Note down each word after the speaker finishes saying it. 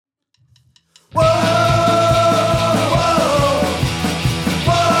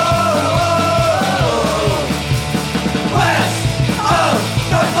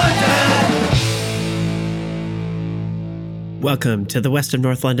Welcome to the West of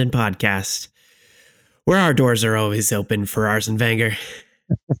North London podcast, where our doors are always open for Arsene Wenger.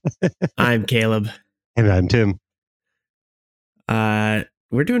 I'm Caleb. And I'm Tim.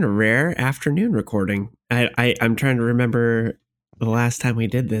 We're doing a rare afternoon recording. I'm trying to remember the last time we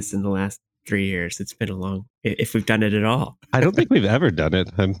did this in the last 3 years. It's been a long, if we've done it at all. I don't think we've ever done it.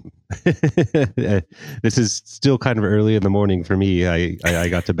 This is still kind of early in the morning for me. I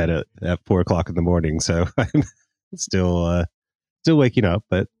got to bed at 4 o'clock in the morning, so I'm still waking up.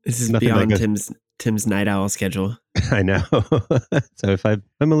 But this is beyond Tim's night owl schedule. I know. So if I'm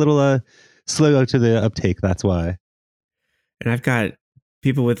a little slow to the uptake, that's why. And I've got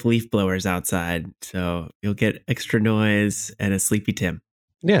people with leaf blowers outside, so you'll get extra noise and a sleepy Tim.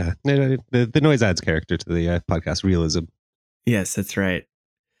 Yeah, the noise adds character to the podcast realism. Yes, that's right.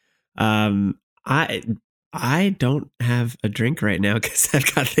 I don't have a drink right now because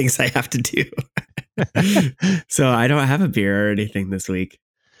I've got things I have to do. So I don't have a beer or anything this week.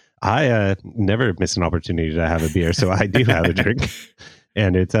 I never miss an opportunity to have a beer, so I do have a drink,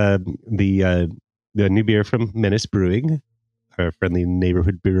 and it's the new beer from Menace Brewing, our friendly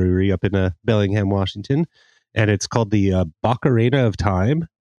neighborhood brewery up in Bellingham, Washington, and it's called the Baccarena of Time.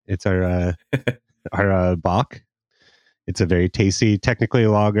 It's our Bock. It's a very tasty, technically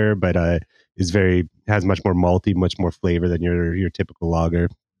a lager, but has much more malty, much more flavor than your typical lager.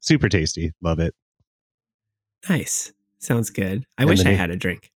 Super tasty, love it. Nice, sounds good. I wish I had a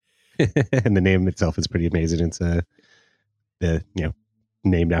drink. And the name itself is pretty amazing. It's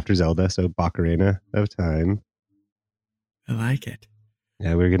named after Zelda, so Baccarena of Time. I like it.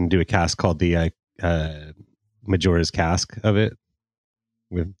 Yeah, we're going to do a cask called the Majora's Cask of it.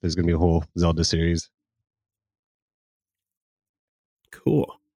 There's going to be a whole Zelda series.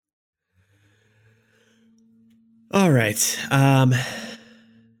 Cool. All right.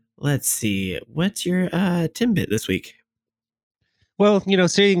 Let's see. What's your Timbit this week? Well,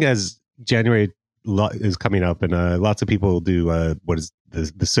 seeing as January is coming up, and lots of people do what is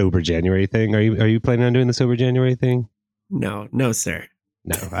the sober January thing. Are you planning on doing the sober January thing? No, sir.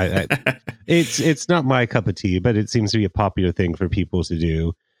 No, it's not my cup of tea, but it seems to be a popular thing for people to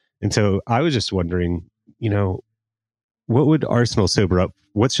do. And so I was just wondering, what would Arsenal sober up?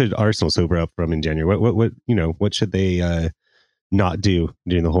 What should Arsenal sober up from in January? What should they not do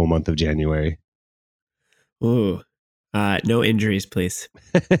during the whole month of January? Ooh, no injuries, please.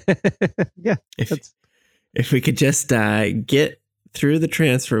 Yeah. If we could just get through the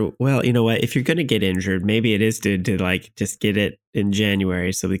transfer, well, you know what? If you're going to get injured, maybe it is to just get it in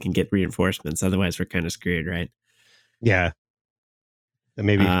January so we can get reinforcements. Otherwise, we're kind of screwed, right? Yeah.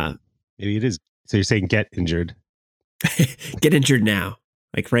 Maybe it is. So you're saying get injured? Get injured now,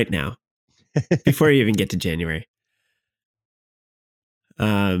 like right now, before you even get to January.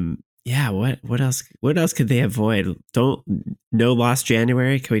 Yeah. What else? What else could they avoid? No lost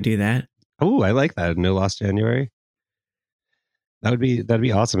January. Can we do that? Oh, I like that. No lost January. That'd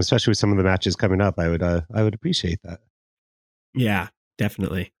be awesome, especially with some of the matches coming up. I would appreciate that. Yeah,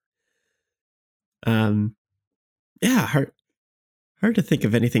 definitely. Yeah, hard to think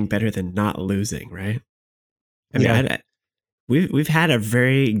of anything better than not losing, right? I mean, we've had a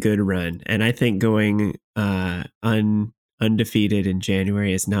very good run, and I think going undefeated in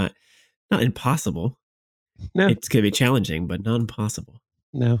January is not impossible. No, it's gonna be challenging, but not impossible.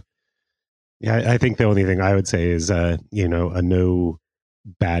 No. Yeah, I think the only thing I would say is, a no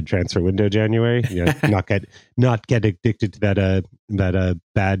bad transfer window January. Not get addicted to that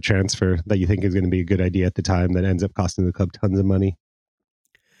bad transfer that you think is going to be a good idea at the time that ends up costing the club tons of money.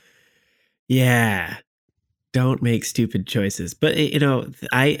 Yeah, don't make stupid choices. But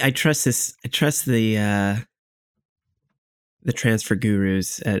I trust this. I trust the transfer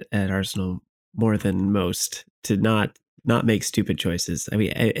gurus at Arsenal more than most to not make stupid choices. I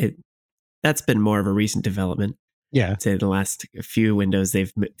mean, that's been more of a recent development. Yeah. I'd say the last few windows,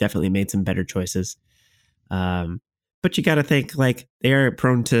 they've definitely made some better choices. But you got to think they are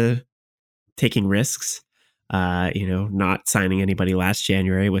prone to taking risks. Not signing anybody last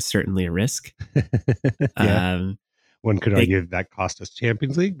January was certainly a risk. Yeah. One could argue that cost us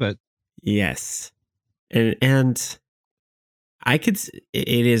Champions League, but yes. And it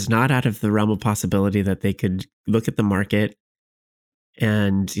is not out of the realm of possibility that they could look at the market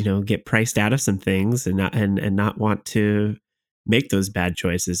and get priced out of some things and not want to make those bad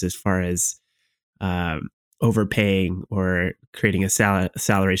choices as far as overpaying or creating a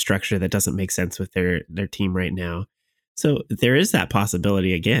salary structure that doesn't make sense with their team right now. So there is that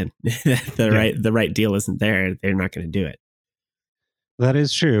possibility again. The right deal isn't there. They're not going to do it. That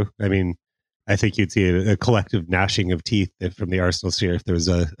is true. I mean, I think you'd see a collective gnashing of teeth from the Arsenal sphere if there was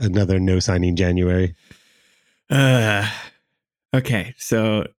another no signing January. Okay,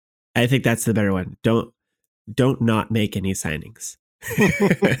 so I think that's the better one. Don't not make any signings.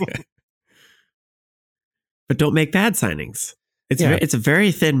 But don't make bad signings. It's a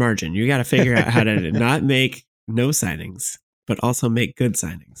very thin margin. You got to figure out how to not make no signings, but also make good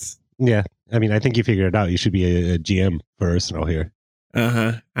signings. Yeah. I mean, I think you figured it out. You should be a GM for Arsenal here.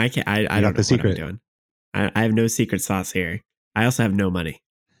 I can't. I don't know the secret. What I'm doing. I have no secret sauce here. I also have no money.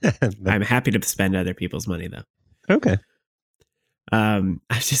 I'm happy to spend other people's money though. Okay. I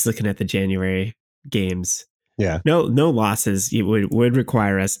was just looking at the January games. Yeah. No losses. It would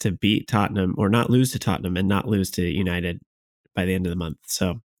require us to beat Tottenham or not lose to Tottenham and not lose to United by the end of the month.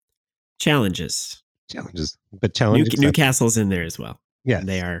 So challenges, but challenges. Newcastle's in there as well. Yeah,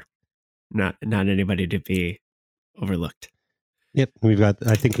 they are not anybody to be overlooked. Yep,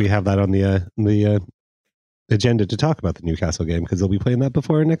 I think we have that on the agenda to talk about the Newcastle game because they'll be playing that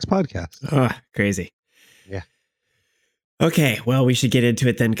before our next podcast. Oh, crazy. Yeah. Okay, well, we should get into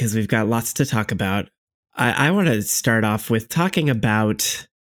it then because we've got lots to talk about. I want to start off with talking about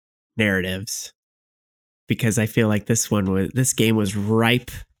narratives because I feel like this game was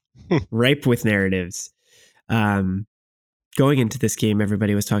ripe with narratives. Going into this game,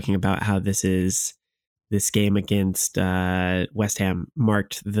 everybody was talking about how this game against West Ham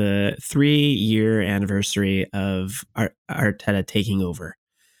marked the 3-year anniversary of Arteta taking over.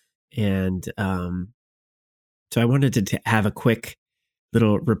 And so I wanted to have a quick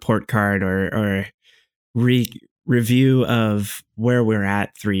little report card or review of where we're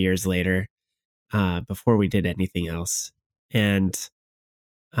at 3 years later before we did anything else. And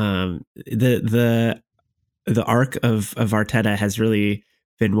the arc of Arteta has really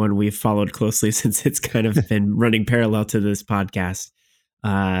been one we've followed closely since it's kind of been running parallel to this podcast.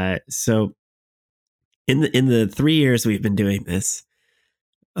 So in the 3 years we've been doing this,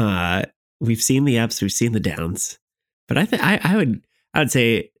 we've seen the ups, we've seen the downs, but I would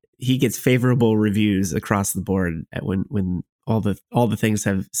say he gets favorable reviews across the board when all the things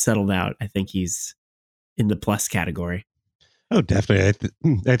have settled out. I think he's in the plus category. Oh, definitely.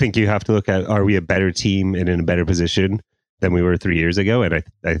 I think you have to look at, are we a better team and in a better position than we were 3 years ago? And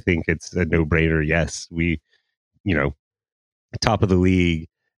I think it's a no-brainer. Yes, we, top of the league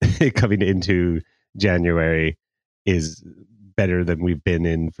coming into January is better than we've been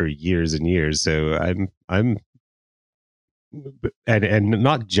in for years and years. So I'm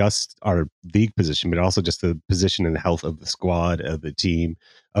not just our league position, but also just the position and the health of the squad, of the team,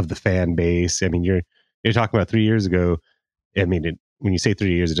 of the fan base. I mean, you're talking about 3 years ago. I mean, when you say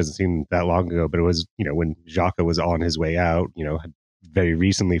 3 years, it doesn't seem that long ago, but it was, when Xhaka was on his way out, had very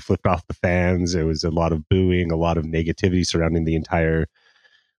recently flipped off the fans. There was a lot of booing, a lot of negativity surrounding the entire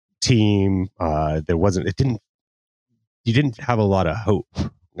team. You didn't have a lot of hope.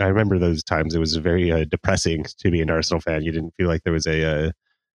 I remember those times. It was very depressing to be an Arsenal fan. You didn't feel like there was a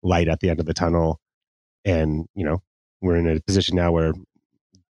light at the end of the tunnel. And, we're in a position now where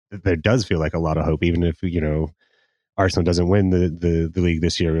there does feel like a lot of hope, even if, Arsenal doesn't win the league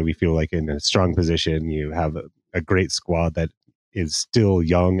this year. We feel like in a strong position. You have a great squad that is still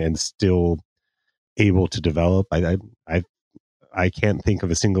young and still able to develop. I can't think of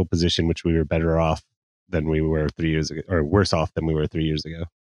a single position which we were better off than we were 3 years ago, or worse off than we were 3 years ago.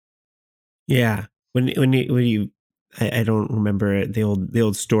 Yeah, when you I don't remember the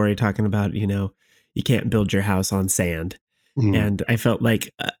old story talking about you can't build your house on sand, and I felt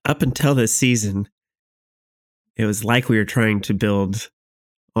like up until this season, it was like we were trying to build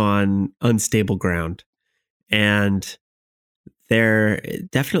on unstable ground, and there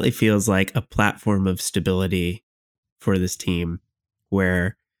definitely feels like a platform of stability for this team,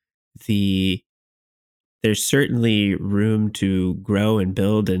 where there's certainly room to grow and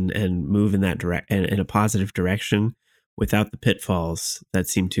build and move in that in a positive direction without the pitfalls that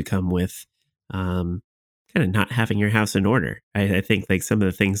seem to come with kind of not having your house in order. I think like some of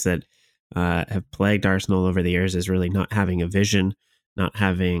the things that have plagued Arsenal over the years is really not having a vision, not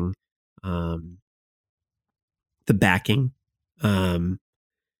having the backing, and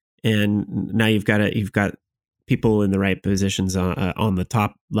now you've got people in the right positions on the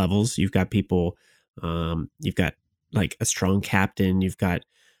top levels. You've got people. You've got like a strong captain. You've got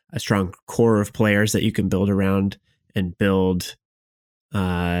a strong core of players that you can build around and build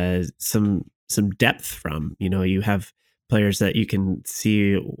some depth from. You have players that you can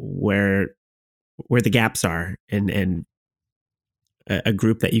see where the gaps are, and a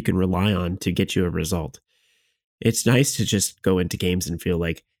group that you can rely on to get you a result. It's nice to just go into games and feel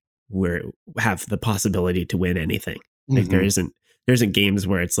like we have the possibility to win anything. Like there isn't games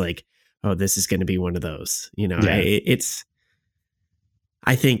where it's like, oh, this is going to be one of those. Yeah.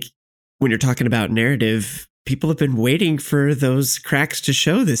 I think when you're talking about narrative, people have been waiting for those cracks to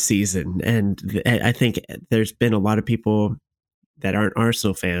show this season. And I think there's been a lot of people that aren't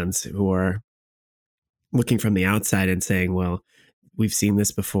Arsenal fans who are looking from the outside and saying, well, we've seen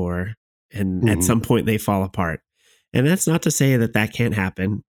this before. And at some point they fall apart. And that's not to say that that can't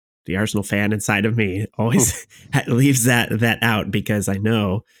happen. The Arsenal fan inside of me always leaves that out, because I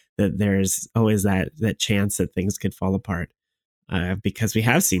know that there's always that chance that things could fall apart, because we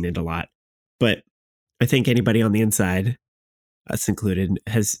have seen it a lot. But I think anybody on the inside, us included,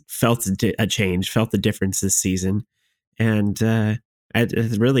 has felt a change, felt the difference this season. And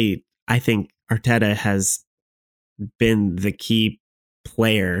really, I think Arteta has been the key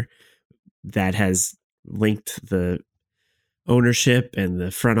player that has linked the ownership and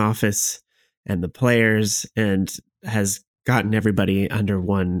the front office and the players, and has gotten everybody under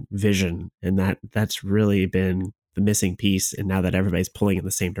one vision. And that's really been the missing piece. And now that everybody's pulling in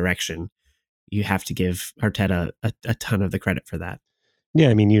the same direction, you have to give Arteta a ton of the credit for that. Yeah,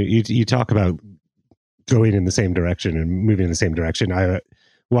 I mean, you talk about going in the same direction and moving in the same direction. I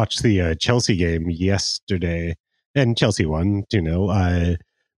watched the Chelsea game yesterday, and Chelsea won 2-0.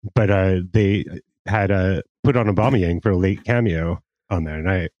 But they had put on Aubameyang for a late cameo on there, and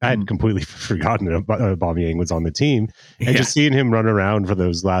I had completely forgotten that Aubameyang was on the team. And just seeing him run around for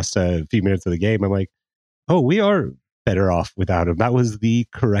those last few minutes of the game, I'm like, oh, we are better off without him. That was the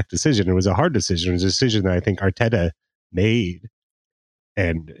correct decision. It was a hard decision. It was a decision that I think Arteta made,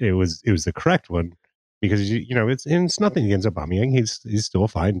 and it was the correct one, because it's nothing against Aubameyang. He's still a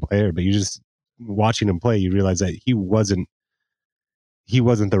fine player, but you just watching him play, you realize that he wasn't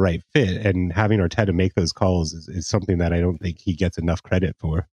the right fit, and having Arteta make those calls is something that I don't think he gets enough credit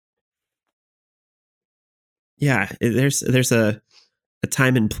for. Yeah, there's a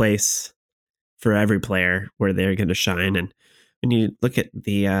time and place for every player where they're going to shine. And when you look at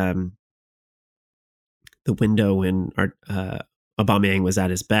the window when Aubameyang was at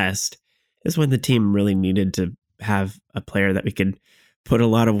his best, is when the team really needed to have a player that we could put a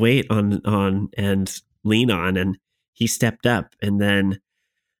lot of weight on and lean on, and he stepped up. And then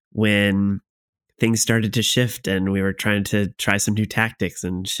when things started to shift and we were trying to try some new tactics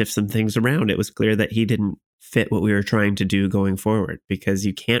and shift some things around, it was clear that he didn't fit what we were trying to do going forward, because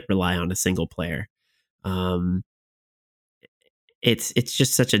you can't rely on a single player. It's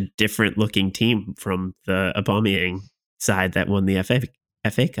just such a different looking team from the Aubameyang side that won the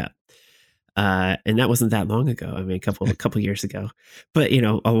FA Cup. And that wasn't that long ago. I mean, a couple years ago. But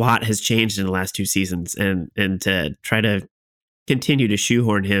a lot has changed in the last 2 seasons, and to try to continue to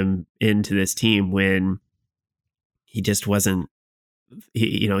shoehorn him into this team when he just wasn't,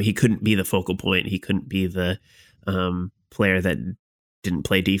 he couldn't be the focal point. He couldn't be the player that didn't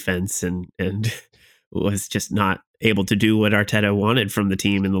play defense and was just not able to do what Arteta wanted from the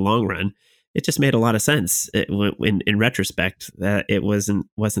team in the long run. It just made a lot of sense in retrospect that it wasn't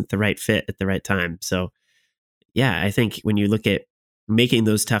the right fit at the right time. So yeah, I think when you look at making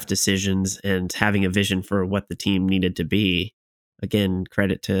those tough decisions and having a vision for what the team needed to be, again,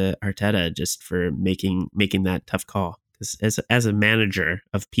 credit to Arteta just for making that tough call. Because as a manager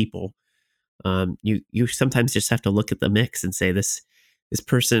of people, you sometimes just have to look at the mix and say this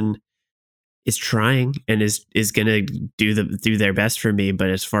person is trying and is going to do their best for me, but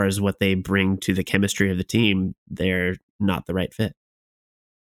as far as what they bring to the chemistry of the team, they're not the right fit.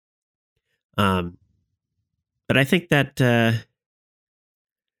 But I think that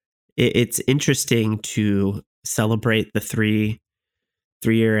it's interesting to celebrate the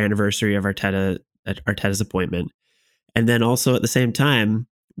three-year anniversary of Arteta's appointment, and then also at the same time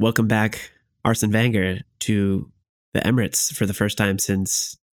welcome back Arsene Wenger to the Emirates for the first time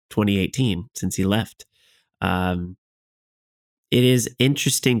since 2018, since he left. It is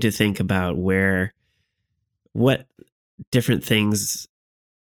interesting to think about what different things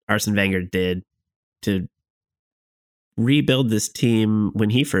Arsene Wenger did to rebuild this team when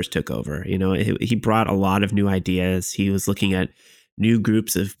he first took over. He brought a lot of new ideas. He was looking at new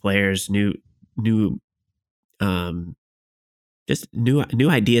groups of players, new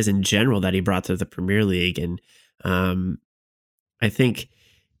ideas in general that he brought to the Premier League. And I think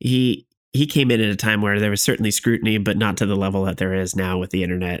he came in at a time where there was certainly scrutiny, but not to the level that there is now with the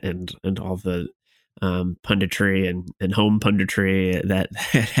internet and all the punditry and home punditry that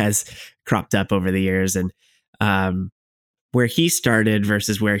has cropped up over the years. And where he started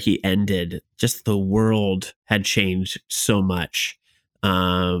versus where he ended, just the world had changed so much.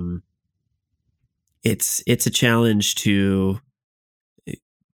 It's a challenge to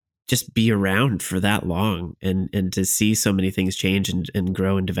just be around for that long and to see so many things change and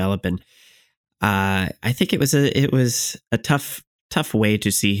grow and develop. And I think it was a tough way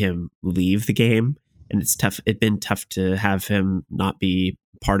to see him leave the game. and it's tough. It'd been tough to have him not be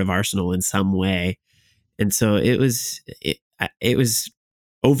part of Arsenal in some way, and so it was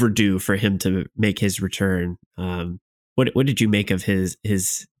overdue for him to make his return. What did you make of his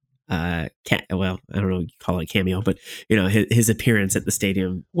well, I don't know, you call it cameo, but his appearance at the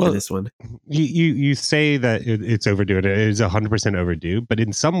stadium for this one? You say that it's overdue, and it is 100% overdue, but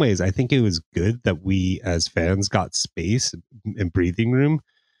in some ways I think it was good that we as fans got space and breathing room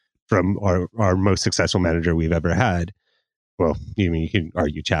from our most successful manager we've ever had. Well, you can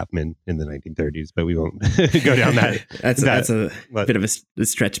argue Chapman in the 1930s, but we won't go down that. That's a bit of a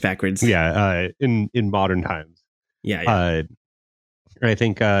stretch backwards. Yeah, in modern times. Yeah. I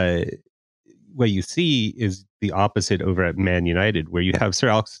think what you see is the opposite over at Man United, where you have Sir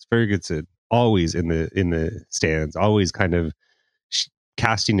Alex Ferguson always in the stands, always kind of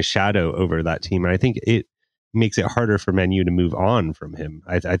casting a shadow over that team, and I think it makes it harder for Man U to move on from him.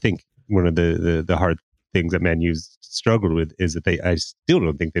 I think one of the hard things that Man U's struggled with is that I still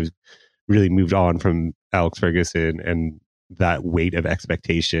don't think they've really moved on from Alex Ferguson and that weight of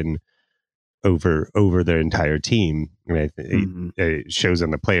expectation over their entire team. I mean, it shows on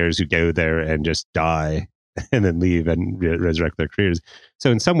the players who go there and just die and then leave and resurrect their careers.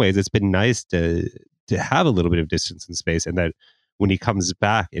 So in some ways, it's been nice to have a little bit of distance and space, and that when he comes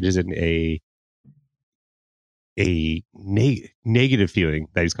back, it isn't a negative feeling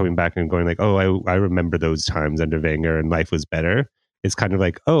that he's coming back and going like, oh, I remember those times under Wenger and life was better. It's kind of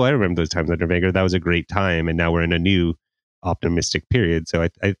like, oh, I remember those times under Wenger. That was a great time, and now we're in a new optimistic period. So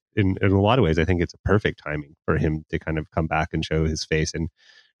I in a lot of ways, I think it's a perfect timing for him to kind of come back and show his face, and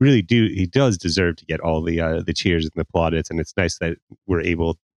really he does deserve to get all the cheers and the plaudits. And it's nice that we're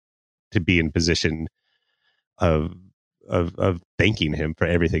able to be in position of thanking him for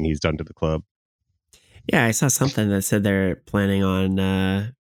everything he's done to the club. Yeah, I saw something that said they're planning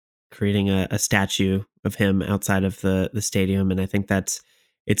on creating a statue of him outside of the stadium, and I think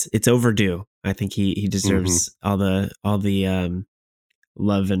it's overdue. I think he deserves all the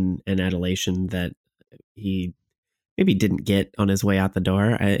love and adulation that he maybe didn't get on his way out the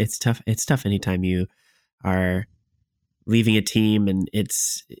door. It's tough. It's tough anytime you are leaving a team and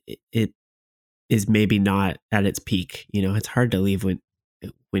it is maybe not at its peak. It's hard to leave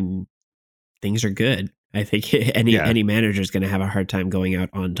when things are good. I think any manager is going to have a hard time going out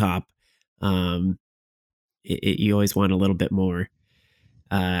on top. You always want a little bit more.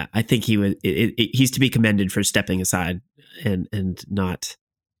 I think he's to be commended for stepping aside and not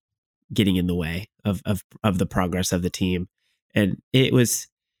getting in the way of the progress of the team. And it was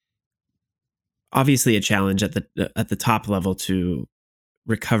obviously a challenge at the top level to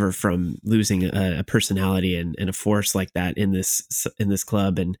recover from losing a personality and a force like that in this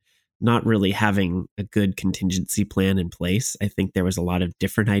club, and not really having a good contingency plan in place. I think there was a lot of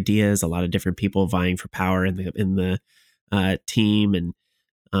different ideas, a lot of different people vying for power in the team, and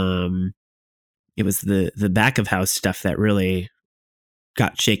it was the back of house stuff that really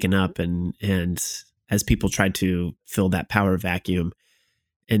got shaken up, and as people tried to fill that power vacuum.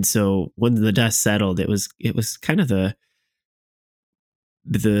 And so when the dust settled, it was kind of the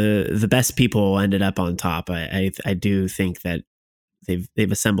best people ended up on top. I do think that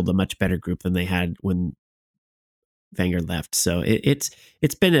they've assembled a much better group than they had when Wenger left. So it's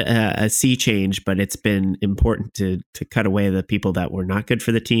been a sea change, but it's been important to cut away the people that were not good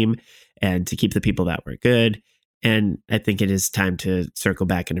for the team and to keep the people that were good. And I think it is time to circle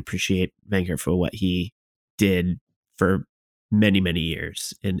back and appreciate Wenger for what he did for many, many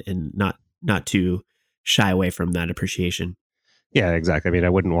years, and not to shy away from that appreciation. Yeah, exactly. I mean, I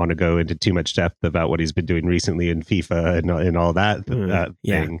wouldn't want to go into too much depth about what he's been doing recently in FIFA and all that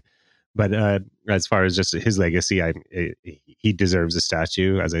thing. But as far as just his legacy, he deserves a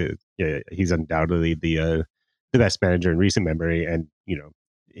statue. He's undoubtedly the best manager in recent memory, and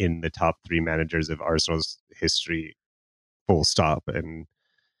in the top 3 managers of Arsenal's history, full stop. And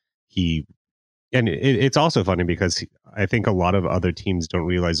it's also funny because I think a lot of other teams don't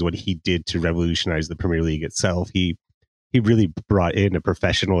realize what he did to revolutionize the Premier League itself. He really brought in a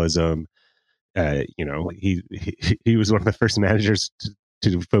professionalism. He was one of the first managers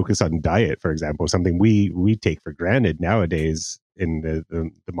to focus on diet, for example, something we take for granted nowadays in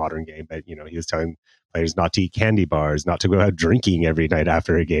the modern game. But he was telling players not to eat candy bars, not to go out drinking every night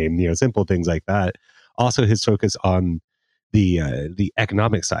after a game. Simple things like that. Also, his focus on the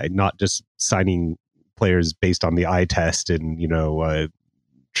economic side, not just signing players based on the eye test and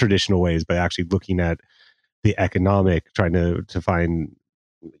traditional ways, but actually looking at the economic, trying to find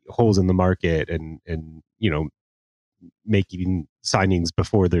holes in the market and making signings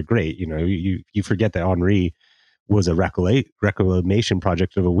before they're great. You forget that Henry was a reclamation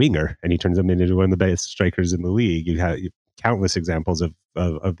project of a winger, and he turns him into one of the best strikers in the league. You have countless examples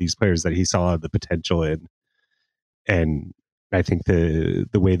of these players that he saw the potential in, and I think the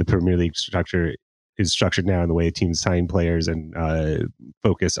way the Premier League structure is structured now, and the way teams sign players and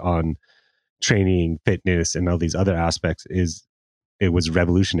focus on training, fitness, and all these other aspects it was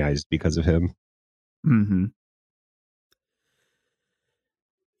revolutionized because of him. Mm-hmm.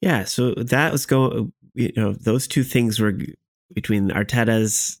 Yeah, so that was those two things were between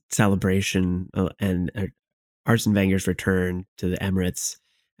Arteta's celebration and Arsene Wenger's return to the Emirates.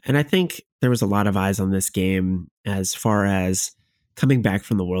 And I think there was a lot of eyes on this game as far as coming back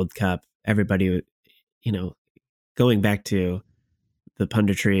from the World Cup. Everybody, going back to the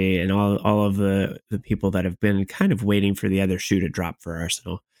punditry and all of the people that have been kind of waiting for the other shoe to drop for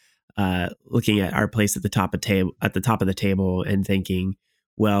Arsenal, looking at our place at the top of the table and thinking,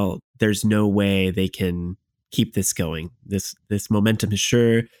 well, there's no way they can keep this going. This momentum is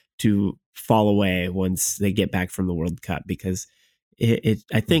sure to fall away once they get back from the World Cup, because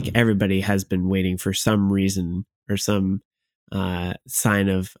I think everybody has been waiting for some reason or some sign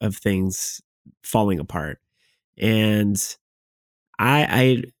of things falling apart. And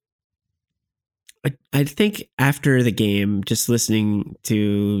I think after the game, just listening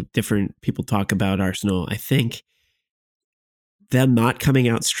to different people talk about Arsenal, I think them not coming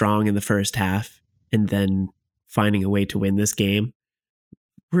out strong in the first half and then finding a way to win this game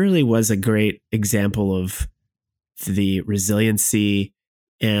really was a great example of the resiliency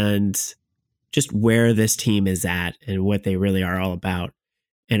and just where this team is at and what they really are all about.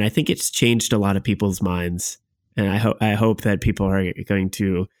 And I think it's changed a lot of people's minds. And I hope that people are going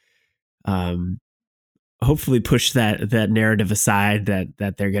to hopefully push that narrative aside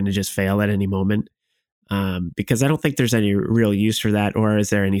that they're going to just fail at any moment. Because I don't think there's any real use for that, or is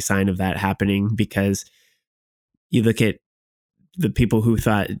there any sign of that happening? Because you look at the people who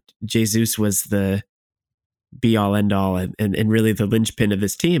thought Jesus was the be all end all and really the linchpin of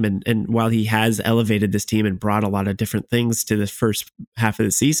this team. And while he has elevated this team and brought a lot of different things to the first half of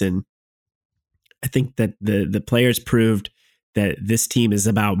the season, I think that the players proved that this team is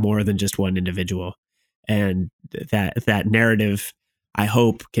about more than just one individual, and that narrative, I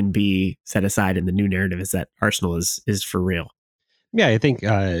hope, can be set aside, and the new narrative is that Arsenal is for real. Yeah, I think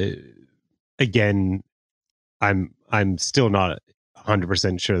again, I'm still not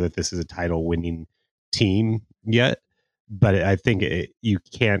 100% sure that this is a title winning team yet, but I think you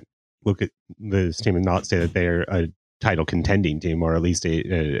can't look at this team and not say that they're a title contending team, or at least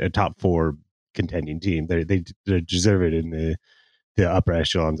a top four contending team. They deserve it in the upper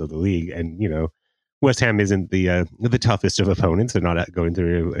echelons of the league. And West Ham isn't the toughest of opponents. They're not going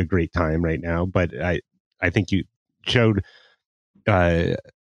through a great time right now, but I think you showed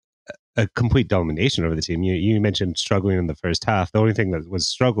a complete domination over the team. You mentioned struggling in the first half. The only thing that was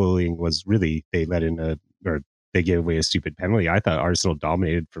struggling was really they they gave away a stupid penalty. I thought Arsenal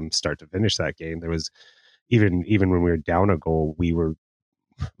dominated from start to finish that game. There was even when we were down a goal, we were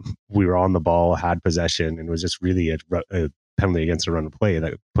on the ball, had possession, and it was just really a penalty against a run of play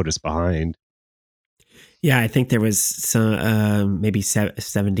that put us behind. Yeah, I think there was some maybe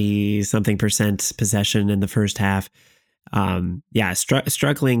 70 something percent possession in the first half.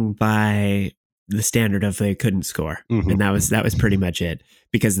 Struggling by the standard of they couldn't score, and that was pretty much it,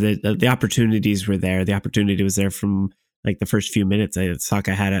 because the opportunities were there. The opportunity was there from like the first few minutes.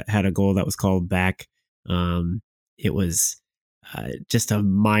 Saka had a goal that was called back. It was just a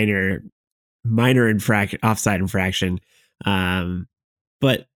minor offside infraction,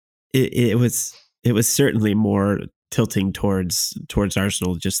 but it was certainly more tilting towards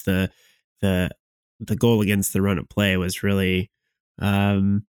Arsenal. Just the goal against the run of play was really,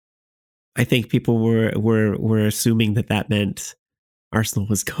 I think people were assuming that meant Arsenal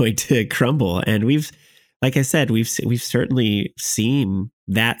was going to crumble, and like I said, we've certainly seen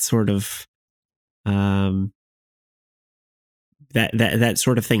that sort of that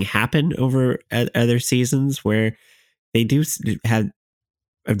sort of thing happen over other seasons, where they do have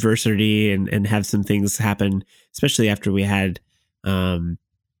adversity and have some things happen, especially after we had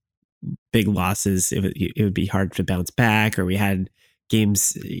big losses. It would be hard to bounce back, or we had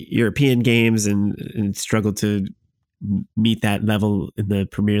European games and struggled to meet that level in the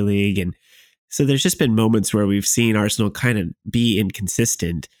Premier League. And so there's just been moments where we've seen Arsenal kind of be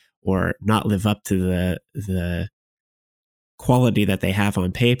inconsistent or not live up to the quality that they have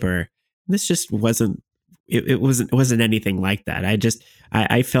on paper. This just wasn't anything like that.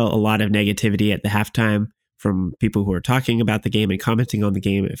 I felt a lot of negativity at the halftime from people who were talking about the game and commenting on the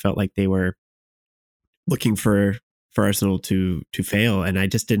game. It felt like they were looking for for Arsenal to fail. And I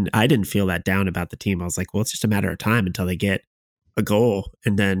didn't feel that down about the team. I was like, well, it's just a matter of time until they get a goal.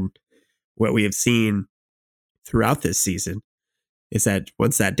 And then what we have seen throughout this season is that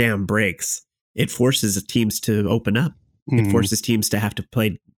once that dam breaks, it forces teams to open up. It forces teams to have to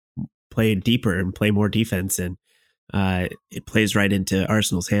play deeper and play more defense, and it plays right into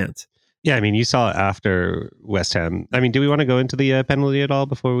Arsenal's hands. Yeah, I mean, you saw After West Ham. I mean, do we want to go into the penalty at all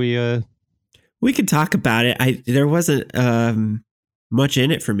before we? We could talk about it. There wasn't much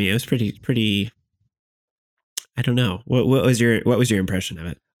in it for me. It was pretty. I don't know. What was your impression of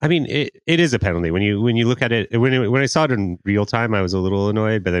it? I mean, it is a penalty when you look at it. When I saw it in real time, I was a little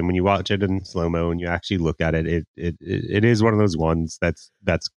annoyed. But then when you watch it in slow mo and you actually look at it, it is one of those ones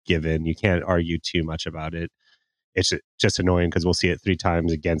that's given. You can't argue too much about it. It's just annoying because we'll see it 3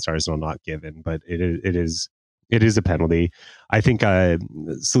 times against Arsenal not given, but it is a penalty. I think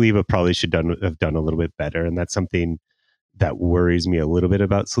Saliba probably should have done a little bit better, and that's something that worries me a little bit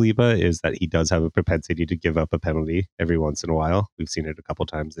about Saliba, is that he does have a propensity to give up a penalty every once in a while. We've seen it a couple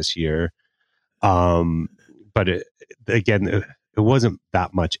times this year. But it wasn't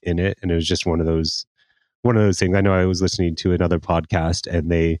that much in it, and it was just one of those things. I know I was listening to another podcast,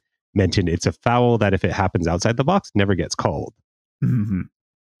 and they mentioned it's a foul that if it happens outside the box, never gets called. Mm-hmm.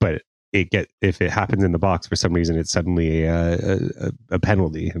 But if it happens in the box for some reason, it's suddenly a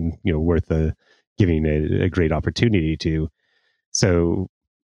penalty, and worth giving a great opportunity to. So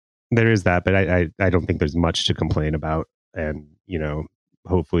there is that, but I don't think there's much to complain about, and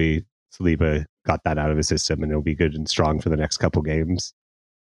hopefully Saliba got that out of his system, and it'll be good and strong for the next couple games.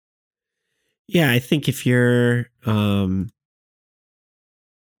 Yeah, I think if you're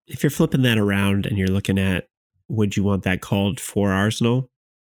flipping that around and you're looking at, would you want that called for Arsenal?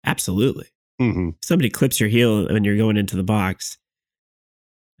 Absolutely. Mm-hmm. If somebody clips your heel when you're going into the box,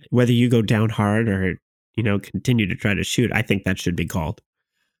 whether you go down hard or continue to try to shoot, I think that should be called.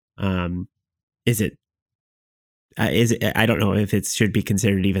 Is it? I don't know if it should be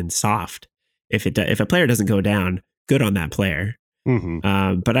considered even soft. If a player doesn't go down, good on that player.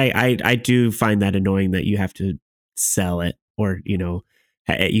 Mm-hmm. But I do find that annoying that you have to sell it, or you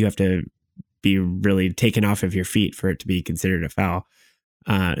have to be really taken off of your feet for it to be considered a foul.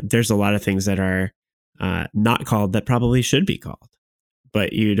 There's a lot of things that are not called that probably should be called,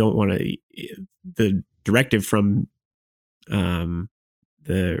 but you don't want to. The directive from the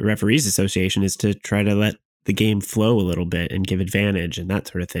Referees Association is to try to let the game flow a little bit and give advantage and that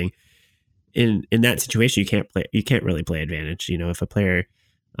sort of thing. In that situation, you can't really play advantage. If a player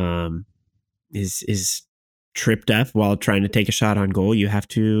is tripped up while trying to take a shot on goal, you have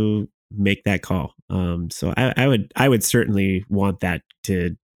to make that call. So I would certainly want that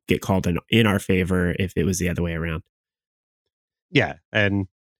to get called in our favor if it was the other way around. Yeah, and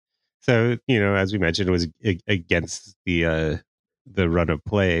so as we mentioned, it was against the run of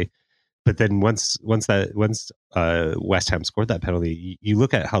play. But then once West Ham scored that penalty, you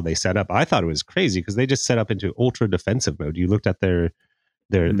look at how they set up. I thought it was crazy because they just set up into ultra defensive mode. You looked at their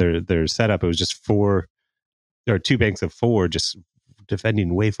setup; it was just 4 or 2 banks of 4, just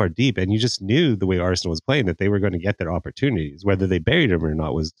defending way far deep, and you just knew the way Arsenal was playing that they were going to get their opportunities. Whether they buried them or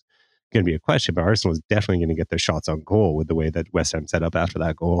not was going to be a question, but Arsenal was definitely going to get their shots on goal with the way that West Ham set up after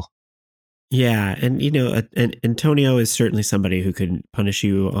that goal. Yeah, and and Antonio is certainly somebody who can punish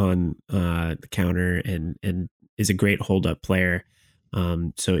you on the counter and is a great hold up player.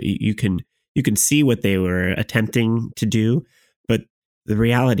 So you can see what they were attempting to do, but the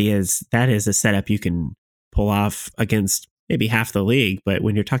reality is that is a setup you can pull off against maybe half the league. But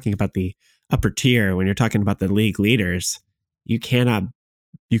when you're talking about the upper tier, when you're talking about the league leaders, you cannot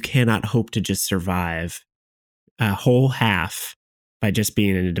hope to just survive a whole half by just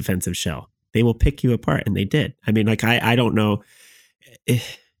being in a defensive shell. They will pick you apart, and they did. I mean, like I don't know. It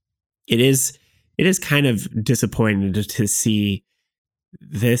is kind of disappointing to see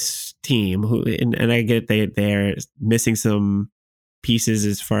this team who, and I get they're missing some pieces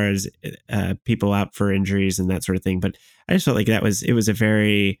as far as people out for injuries and that sort of thing. But I just felt like it was a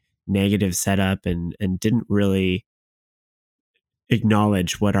very negative setup and didn't really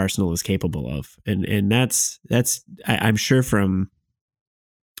acknowledge what Arsenal was capable of. And that's I'm sure from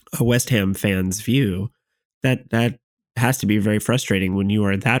a West Ham fan's view, that has to be very frustrating when you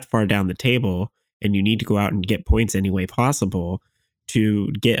are that far down the table and you need to go out and get points any way possible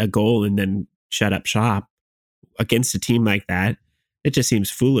to get a goal and then shut up shop against a team like that. It just seems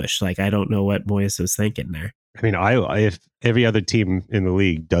foolish. Like, I don't know what Moyes was thinking there. I mean, if every other team in the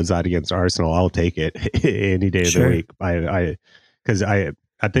league does that against Arsenal, I'll take it any day of the week. Because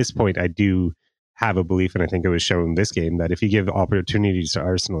at this point, I do have a belief, and I think it was shown this game, that if you give opportunities to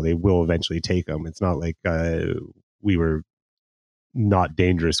Arsenal, they will eventually take them. It's not like we were not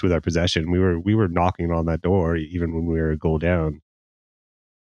dangerous with our possession. We were knocking on that door even when we were a goal down.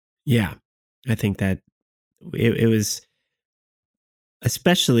 Yeah, I think that it was,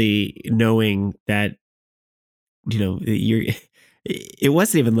 especially knowing that, it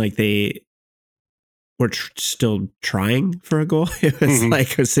wasn't even like they were still trying for a goal. It was Mhm.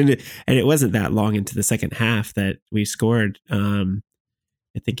 like, and it wasn't that long into the second half that we scored.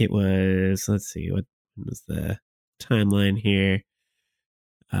 I think it was, let's see, what was the timeline here?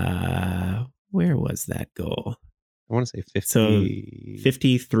 Where was that goal? I want to say So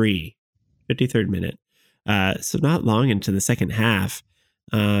 50. 53rd minute. So not long into the second half.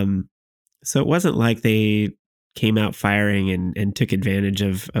 So it wasn't like they came out firing and took advantage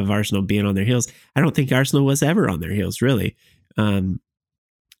of Arsenal being on their heels. I don't think Arsenal was ever on their heels, really. A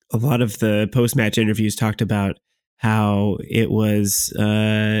lot of the post-match interviews talked about how it was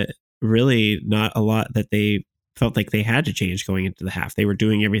really not a lot that they felt like they had to change going into the half. They were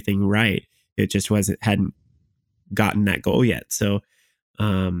doing everything right. It just hadn't gotten that goal yet. So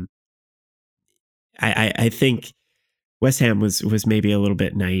I think West Ham was maybe a little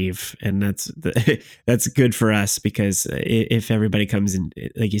bit naive, and that's good for us, because if everybody comes in,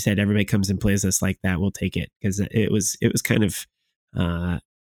 like you said, everybody comes and plays us like that, we'll take it, because it was kind of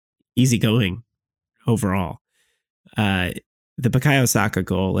easy going overall. The Bukayo Saka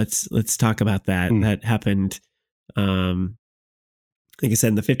goal. Let's talk about that. That happened. Like I said,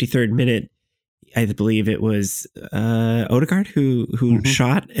 in the 53rd minute, I believe it was Odegaard who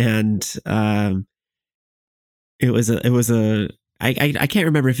shot, and it was a I can't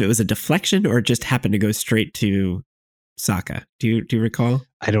remember if it was a deflection or it just happened to go straight to Saka. Do you recall?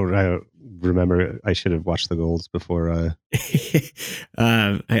 I don't remember. I should have watched the goals before.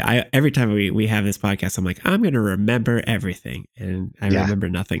 I every time we have this podcast, I'm like, I'm going to remember everything, and I remember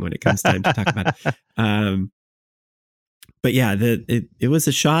nothing when it comes time to talk about it. But yeah, it was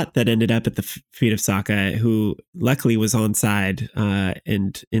a shot that ended up at the feet of Saka, who luckily was onside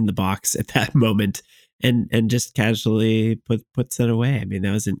and in the box at that moment, and just casually puts it away. I mean,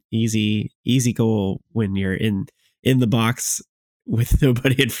 that was an easy goal when you're in the box with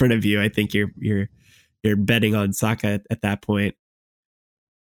nobody in front of you. I think you're betting on Saka at that point.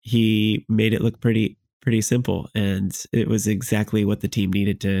 He made it look pretty simple, and it was exactly what the team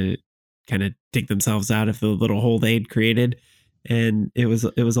needed to kind of dig themselves out of the little hole they'd created, and it was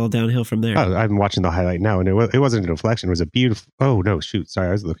all downhill from there. Oh, I'm watching the highlight now, and it wasn't a deflection. It was a beautiful. Oh no, shoot! Sorry,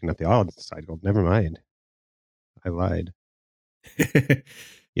 I was looking at the outside goal. Never mind, I lied.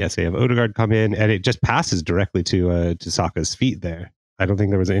 Yes, they have Odegaard come in, and it just passes directly to Saka's feet there. I don't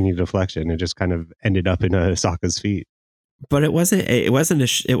think there was any deflection. It just kind of ended up in Saka's feet. But it wasn't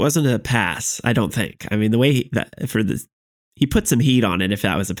a pass. I don't think. I mean, the way he put some heat on it. If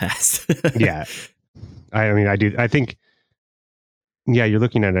that was a pass, Yeah. I mean, I think. Yeah, you're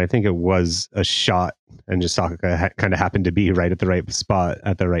looking at it. I think it was a shot, and just Saka kind of happened to be right at the right spot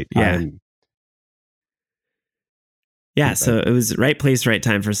at the right time. Yeah. So it was right place, right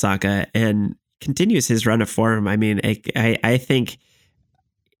time for Saka, and continues his run of form. I mean, I think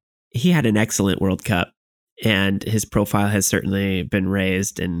he had an excellent World Cup, and his profile has certainly been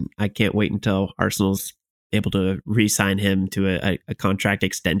raised, and I can't wait until Arsenal's able to re-sign him to a contract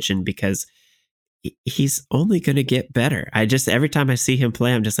extension, because he's only going to get better. Every time I see him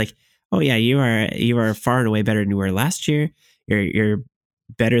play, I'm just like, oh yeah, you are far and away better than you were last year. You're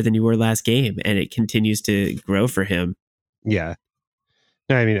better than you were last game, and it continues to grow for him. Yeah.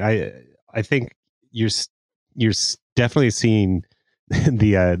 No, I mean, I think you're definitely seeing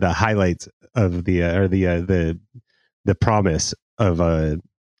the highlights of the promise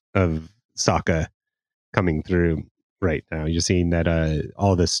of Saka coming through right now. You're seeing that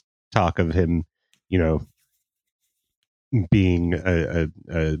all this talk of him, being a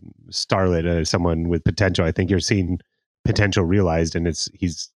starlet, someone with potential. I think you're seeing potential realized, and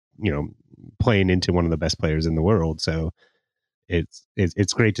he's playing into one of the best players in the world. So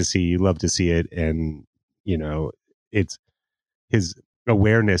it's great to see. You love to see it, and it's his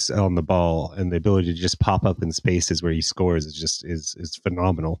awareness on the ball and the ability to just pop up in spaces where he scores is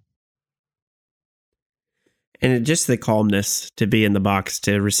phenomenal. And just the calmness to be in the box,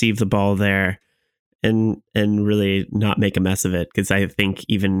 to receive the ball there, and really not make a mess of it. Because I think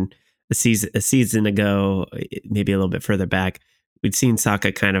even a season ago, maybe a little bit further back, we'd seen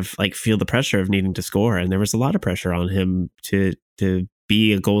Saka kind of like feel the pressure of needing to score, and there was a lot of pressure on him to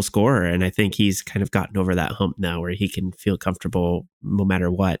be a goal scorer. And I think he's kind of gotten over that hump now, where he can feel comfortable no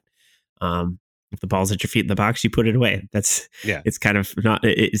matter what. If the ball's at your feet in the box, you put it away. It's kind of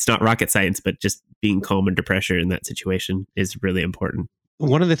it's not rocket science, but just being calm under pressure in that situation is really important.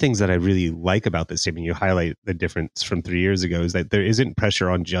 one of the things that I really like about this team, and you highlight the difference from 3 years ago, is that there isn't pressure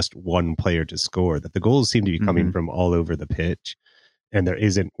on just one player to score, that the goals seem to be coming from all over the pitch. And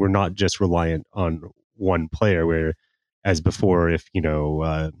we're not just reliant on one player, where as before, if,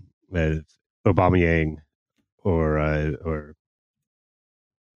 with Aubameyang or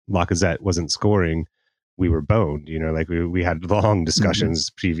Lacazette wasn't scoring, we were boned. Like we had long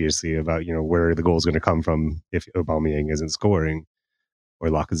discussions previously about, where the goal is going to come from if Aubameyang isn't scoring or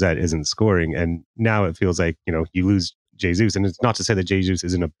Lacazette isn't scoring. And now it feels like, you lose Jesus, and it's not to say that Jesus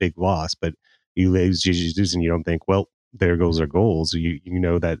isn't a big loss, but you lose Jesus and you don't think, well, there goes our goals. You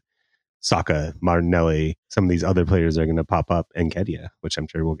know that Saka, Martinelli, some of these other players are going to pop up, and Nketiah, which I'm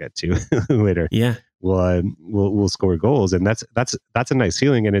sure we'll get to later. Yeah, will score goals, and that's a nice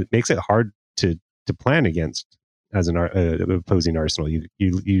feeling, and it makes it hard to plan against as an opposing Arsenal.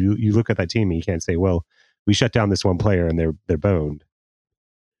 You look at that team and you can't say, well, we shut down this one player and they're boned.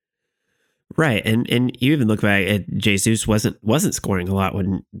 Right, and you even look back at Jesus wasn't scoring a lot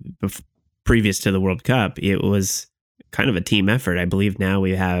previous to the World Cup. It was kind of a team effort. I believe now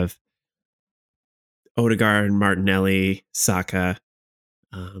we have Odegaard, Martinelli, Saka.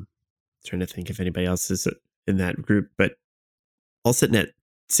 Trying to think if anybody else is in that group, but all sitting at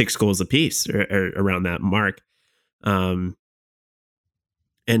 6 goals apiece or around that mark. And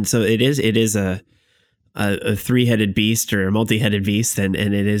so it is a 3-headed beast or a multi-headed beast, and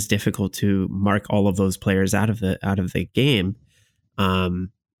it is difficult to mark all of those players out of the game,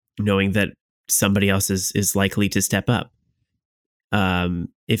 knowing that somebody else is likely to step up.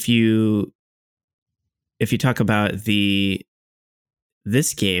 If you talk about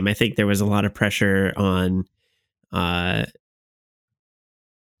this game, I think there was a lot of pressure on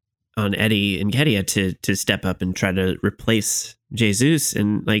Eddie and Nketiah to step up and try to replace Jesus,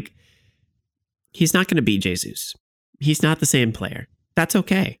 and like, he's not going to beat Jesus. He's not the same player. That's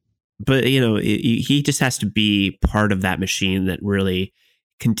okay. But, he just has to be part of that machine that really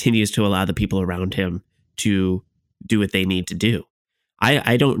continues to allow the people around him to do what they need to do.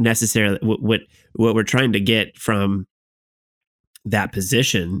 I don't necessarily, what we're trying to get from that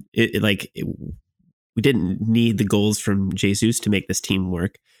position, we didn't need the goals from Jesus to make this team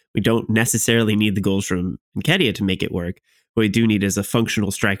work. We don't necessarily need the goals from Nketiah to make it work. What we do need is a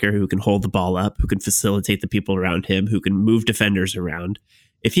functional striker who can hold the ball up, who can facilitate the people around him, who can move defenders around.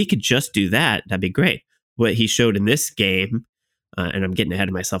 If he could just do that, that'd be great. What he showed in this game, and I'm getting ahead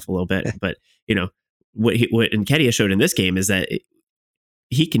of myself a little bit, but what Nketiah showed in this game is that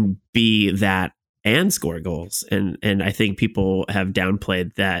he can be that and score goals, and I think people have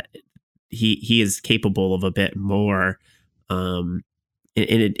downplayed that he is capable of a bit more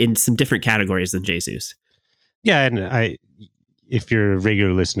in some different categories than Jesus. Yeah, and if you're a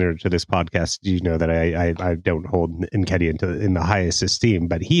regular listener to this podcast, you know that I don't hold Nketiah in the highest esteem,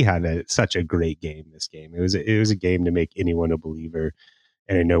 but he had such a great game this game. It was a game to make anyone a believer.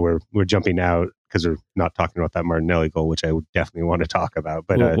 And I know we're jumping out because we're not talking about that Martinelli goal, which I would definitely want to talk about.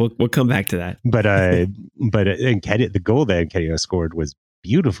 But we'll come back to that. But Nketiah, the goal that Nketiah scored was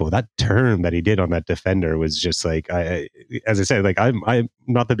beautiful. That turn that he did on that defender was just like, as I said, like I'm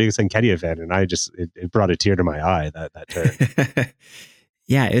not the biggest Nketiah fan, and it brought a tear to my eye, that turn.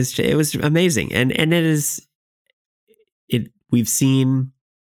 Yeah, it was amazing, and we've seen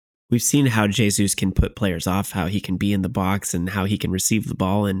how Jesus can put players off, how he can be in the box, and how he can receive the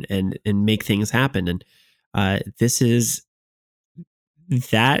ball and make things happen. And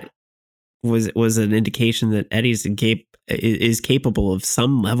that was an indication that Eddie's is capable of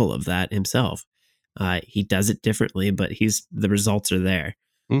some level of that himself. He does it differently, but the results are there.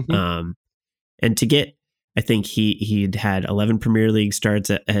 Mm-hmm. And to get, I think he'd had 11 Premier League starts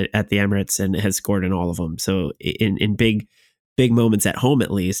at the Emirates and has scored in all of them. So in big moments at home,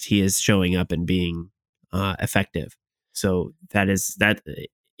 at least, he is showing up and being effective. So that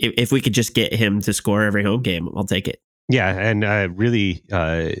if we could just get him to score every home game, I'll take it. Yeah, and really,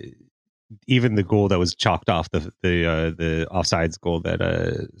 even the goal that was chalked off, the offsides goal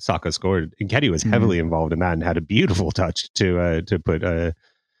that Saka scored, Nketiah was heavily involved in that and had a beautiful touch to put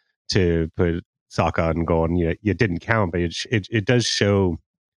Saka on goal. And it didn't count, but it does show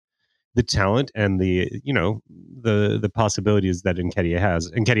the talent and the possibilities that Nketiah has.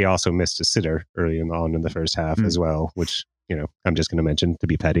 Nketiah also missed a sitter early on in the first half as well, which I'm just going to mention to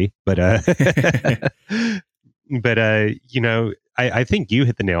be petty, but I think you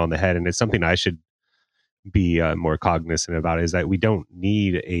hit the nail on the head, and it's something I should be more cognizant about, is that we don't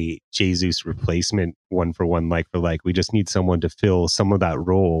need a Jesus replacement one for one, like for like. We just need someone to fill some of that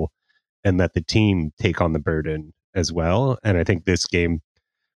role and let the team take on the burden as well. And I think this game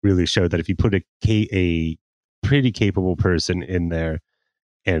really showed that if you put a pretty capable person in there,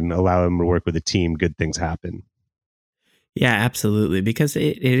 and allow him to work with a team, good things happen. Yeah, absolutely. Because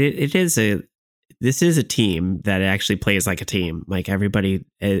it is this is a team that actually plays like a team. Like everybody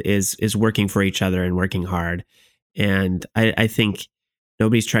is working for each other and working hard. And I think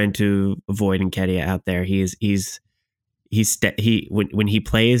nobody's trying to avoid Nketiah out there. When he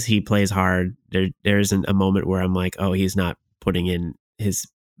plays hard. There isn't a moment where I'm like, oh, he's not putting in his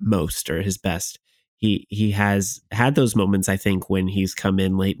most or his best. He has had those moments, I think, when he's come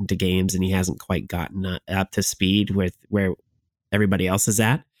in late into games and he hasn't quite gotten up to speed with where everybody else is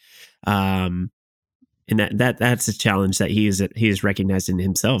at. And that's a challenge that he is recognized in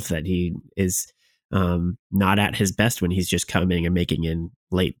himself, that he is not at his best when he's just coming and making in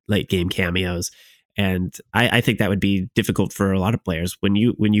late game cameos. And I think that would be difficult for a lot of players when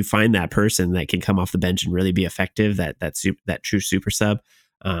you find that person that can come off the bench and really be effective, that true super sub.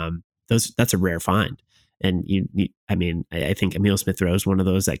 That's a rare find. And I think Emil Smith Rowe is one of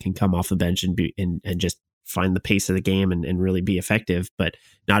those that can come off the bench and be and just find the pace of the game and really be effective. But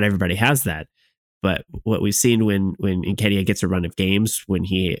not everybody has that. But what we've seen when Nketiah gets a run of games, when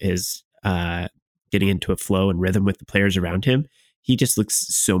he is getting into a flow and rhythm with the players around him, he just looks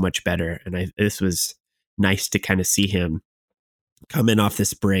so much better. And this was nice to kind of see him come in off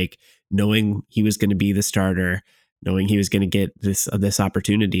this break, knowing he was going to be the starter, knowing he was going to get this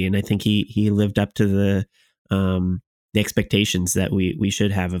opportunity. And I think he lived up to the expectations that we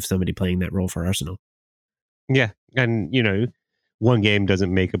should have of somebody playing that role for Arsenal. Yeah, and one game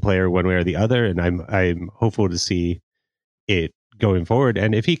doesn't make a player one way or the other, and I'm hopeful to see it going forward.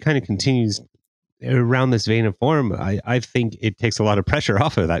 And if he kind of continues around this vein of form, I think it takes a lot of pressure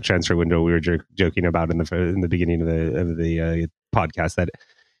off of that transfer window we were joking about in the beginning of the podcast, that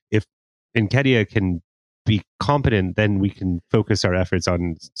if Nketiah can be competent, then we can focus our efforts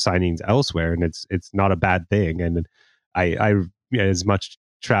on signings elsewhere, and it's not a bad thing. And I as much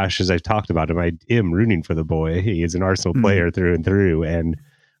trash as I've talked about him, I am rooting for the boy. He is an Arsenal player through and through, and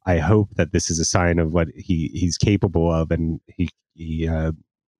I hope that this is a sign of what he's capable of, and he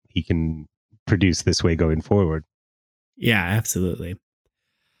can produce this way going forward. Yeah, absolutely.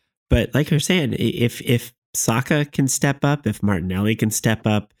 But like you're saying, if Saka can step up, if Martinelli can step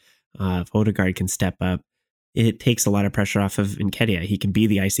up, if Odegaard can step up, it takes a lot of pressure off of Nketiah. He can be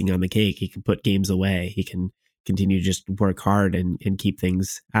the icing on the cake. He can put games away. He can continue to just work hard and keep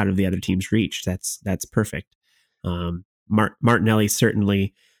things out of the other team's reach. That's perfect. Martinelli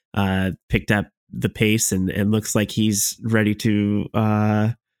certainly picked up the pace and looks like he's ready to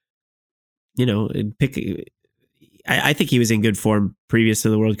pick. I think he was in good form previous to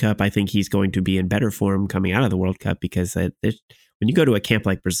the World Cup. I think he's going to be in better form coming out of the World Cup, because when you go to a camp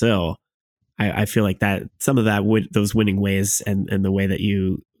like Brazil, I feel like that some of that those winning ways and the way that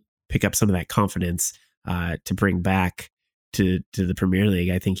you pick up some of that confidence to bring back to the Premier League,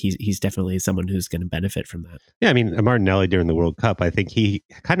 I think he's definitely someone who's going to benefit from that. Yeah, I mean, Martinelli during the World Cup, I think he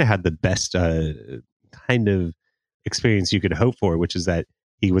kind of had the best kind of experience you could hope for, which is that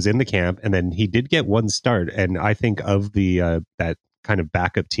he was in the camp and then he did get one start. And I think of the that kind of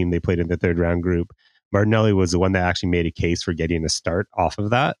backup team they played in the third round group, Martinelli was the one that actually made a case for getting a start off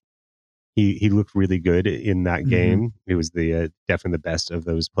of that. He looked really good in that game. He was the definitely the best of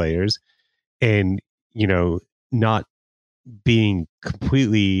those players, and not being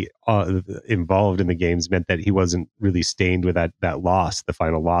completely involved in the games meant that he wasn't really stained with that loss, the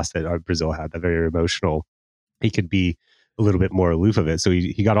final loss that Brazil had, that very emotional. He could be a little bit more aloof of it. So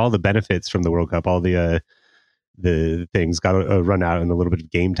he got all the benefits from the World Cup, all the things, got a run out and a little bit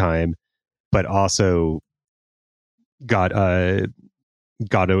of game time, but also got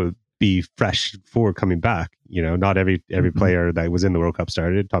to be fresh for coming back. Not every player that was in the World Cup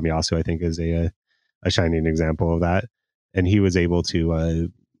started. Tomiyasu, I think, is a shining example of that. And he was able to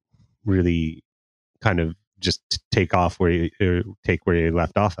really kind of just take off where he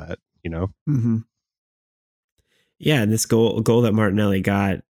left off at, Mm-hmm. Yeah, and this goal that Martinelli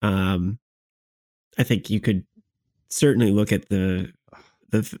got, I think you could certainly look at the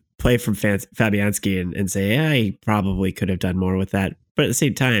play from Fabianski and say, yeah, he probably could have done more with that. But at the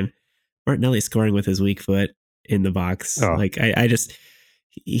same time, Martinelli scoring with his weak foot in the box. Oh. Like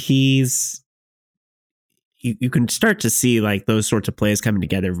you can start to see like those sorts of plays coming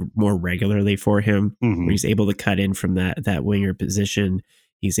together more regularly for him, where he's able to cut in from that winger position.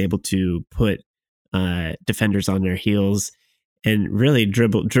 He's able to put defenders on their heels and really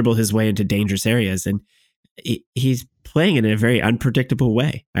dribble his way into dangerous areas. And he's playing in a very unpredictable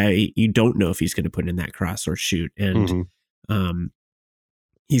way. You don't know if he's going to put in that cross or shoot. And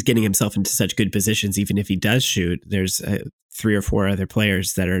he's getting himself into such good positions. Even if he does shoot, there's 3 or 4 other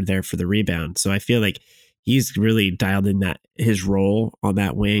players that are there for the rebound. So I feel like he's really dialed in that his role on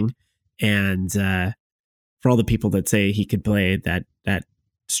that wing. And for all the people that say he could play that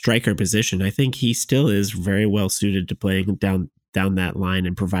striker position, I think he still is very well suited to playing down that line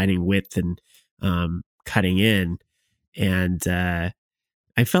and providing width and cutting in. And I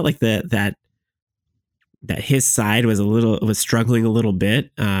felt like that his side was struggling a little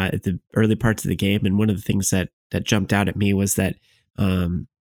bit at the early parts of the game. And one of the things that jumped out at me was that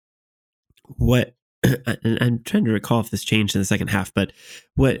what and I'm trying to recall if this changed in the second half, but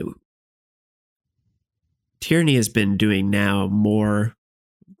what Tierney has been doing now more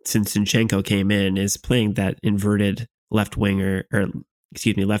since Zinchenko came in is playing that inverted left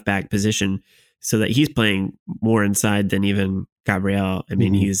back position, so that he's playing more inside than even Gabriel. I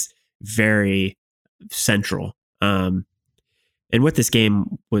mean, he's very central. And what this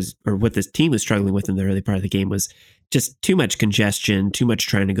game was, or what this team was struggling with in the early part of the game, was just too much congestion, too much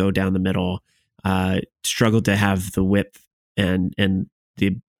trying to go down the middle, struggled to have the width and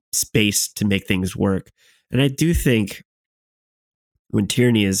the space to make things work. And I do think when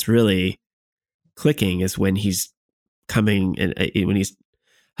Tierney is really clicking is when he's coming and when he's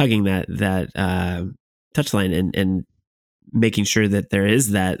hugging that touchline and making sure that there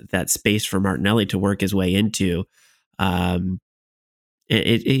is that space for Martinelli to work his way into.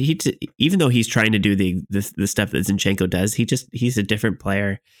 Even though he's trying to do the stuff that Zinchenko does, he's a different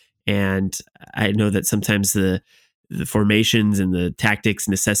player. And I know that sometimes the formations and the tactics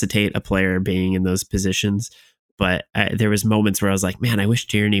necessitate a player being in those positions. But there was moments where I was like, man, I wish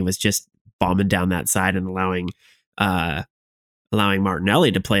Tierney was just bombing down that side and allowing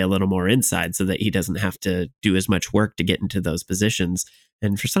Martinelli to play a little more inside so that he doesn't have to do as much work to get into those positions.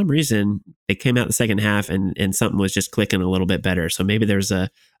 And for some reason, it came out the second half and something was just clicking a little bit better. So maybe there's a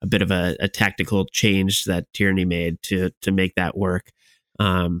bit of a tactical change that Tierney made to make that work.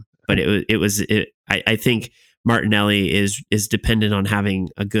 But I think Martinelli is dependent on having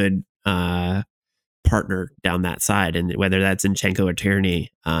a good partner down that side, and whether that's Zinchenko or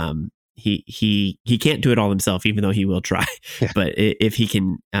Tierney, he can't do it all himself, even though he will try. Yeah. But if he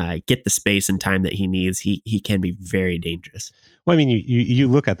can get the space and time that he needs, he can be very dangerous. Well, I mean, you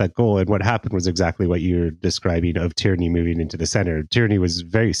look at that goal, and what happened was exactly what you're describing of Tierney moving into the center. Tierney was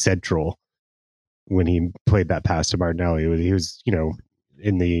very central when he played that pass to Martinelli. He was,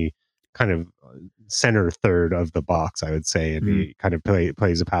 in the kind of center third of the box, I would say, and he kind of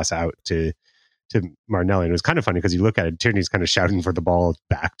plays a pass out to Martinelli. And it was kind of funny because you look at it, Tierney's kind of shouting for the ball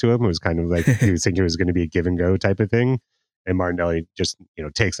back to him. It was kind of like he was thinking it was going to be a give and go type of thing. And Martinelli just,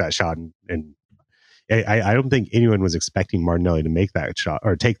 takes that shot. And I don't think anyone was expecting Martinelli to make that shot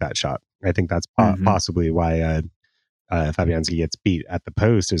or take that shot. I think that's possibly why Fabianski gets beat at the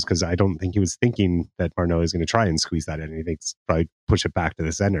post, is because I don't think he was thinking that Martinelli is going to try and squeeze that in. He thinks probably push it back to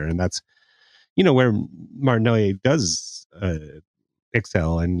the center. And that's, where Martinelli does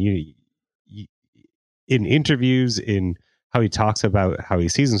excel. And in interviews, in how he talks about how he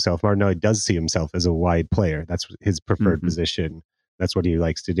sees himself, Martinelli does see himself as a wide player. That's his preferred position. That's what he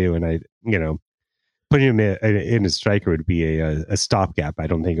likes to do. And putting him in a striker would be a stopgap. I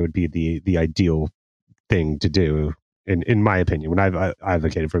don't think it would be the ideal thing to do, in my opinion. When I've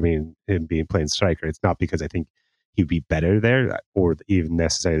advocated for him being playing striker, it's not because I think he'd be better there, or even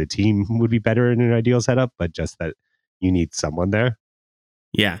necessarily the team would be better in an ideal setup, but just that you need someone there.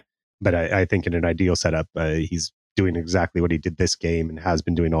 Yeah. But I think in an ideal setup, he's doing exactly what he did this game and has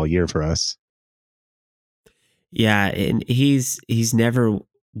been doing all year for us. Yeah, and he's never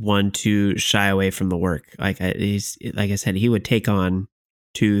one to shy away from the work. Like I said, he would take on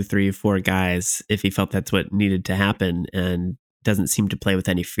 2, 3, 4 guys if he felt that's what needed to happen, and doesn't seem to play with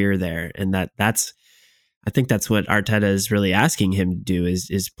any fear there. And that's I think that's what Arteta is really asking him to do,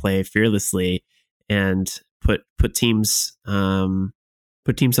 is play fearlessly and put teams on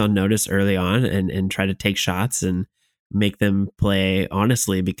notice early on and try to take shots and make them play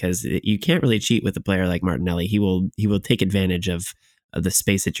honestly, because you can't really cheat with a player like Martinelli. He will take advantage of the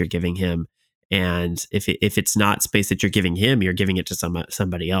space that you're giving him. And if it's not space that you're giving him, you're giving it to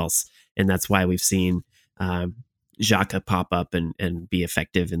somebody else. And that's why we've seen Xhaka pop up and be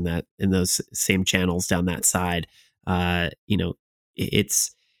effective in those same channels down that side.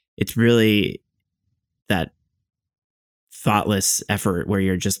 It's really that thoughtless effort where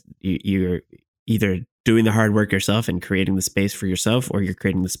you're either doing the hard work yourself and creating the space for yourself, or you're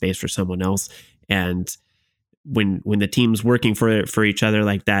creating the space for someone else. And when the team's working for each other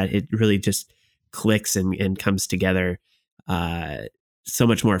like that, it really just clicks and comes together so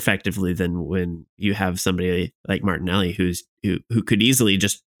much more effectively than when you have somebody like Martinelli who could easily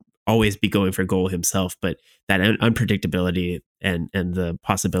just always be going for goal himself, but that unpredictability and the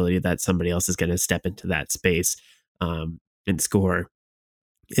possibility that somebody else is going to step into that space and score,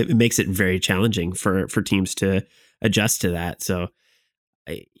 it makes it very challenging for teams to adjust to that. So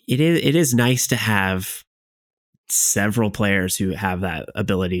it is nice to have several players who have that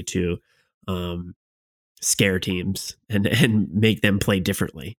ability to scare teams and make them play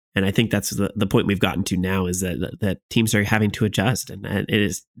differently. And I think that's the point we've gotten to now, is that teams are having to adjust, and it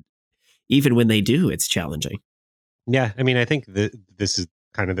is, even when they do, it's challenging. Yeah, I mean, I think that this is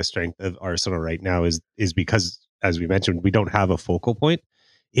kind of the strength of Arsenal right now is because, as we mentioned, we don't have a focal point.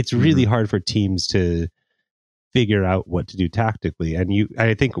 It's really hard for teams to figure out what to do tactically. And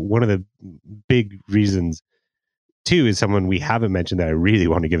I think one of the big reasons too is someone we haven't mentioned that I really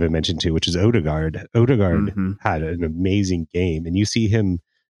want to give a mention to, which is Odegaard. Odegaard had an amazing game, and you see him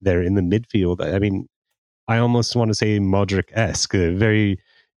there in the midfield. I mean, I almost want to say Modric-esque, very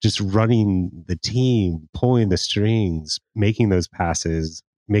just running the team, pulling the strings, making those passes,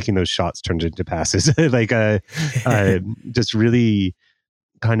 making those shots turned into passes, like just really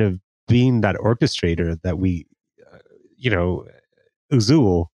kind of being that orchestrator that we,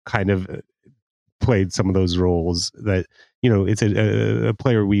 Özil kind of played some of those roles that, it's a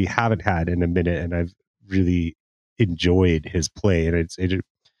player we haven't had in a minute, and I've really enjoyed his play. And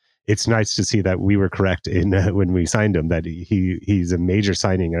it's nice to see that we were correct in when we signed him, that he's a major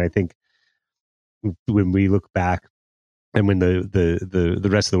signing. And I think when we look back, and when the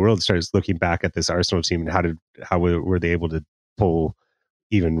rest of the world starts looking back at this Arsenal team and how were they able to pull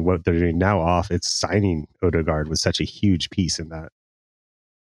even what they're doing now off, it's signing Odegaard was such a huge piece in that.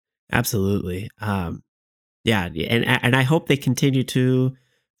 Absolutely. Yeah, and I hope they continue to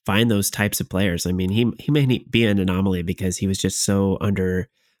find those types of players. I mean, he may be an anomaly because he was just so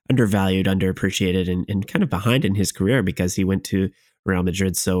undervalued, underappreciated, and kind of behind in his career, because he went to Real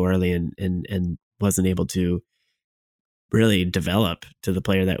Madrid so early and wasn't able to really develop to the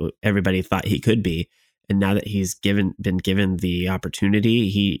player that everybody thought he could be. And now that he's been given the opportunity,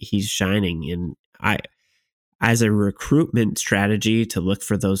 he's shining. And as a recruitment strategy, to look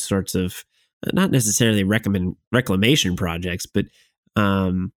for those sorts of, not necessarily reclamation projects, but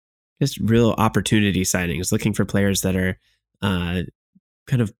just real opportunity signings, looking for players that are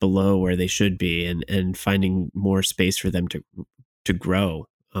kind of below where they should be, and finding more space for them to grow.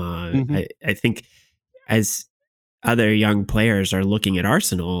 I think as other young players are looking at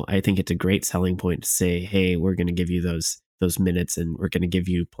Arsenal, I think it's a great selling point to say, hey, we're going to give you those minutes, and we're going to give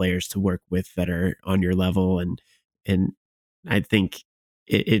you players to work with that are on your level. And I think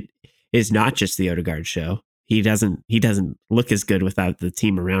it is not just the Odegaard show. He doesn't look as good without the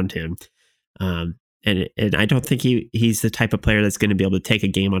team around him. And I don't think he's the type of player that's going to be able to take a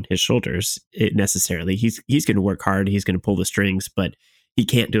game on his shoulders necessarily. He's going to work hard. He's going to pull the strings, but he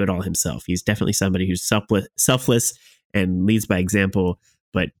can't do it all himself. He's definitely somebody who's selfless and leads by example,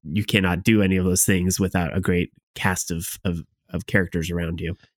 but you cannot do any of those things without a great cast of characters around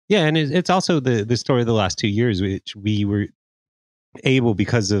you. Yeah, and it's also the story of the last 2 years, which we were able,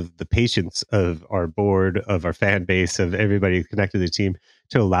 because of the patience of our board, of our fan base, of everybody connected to the team,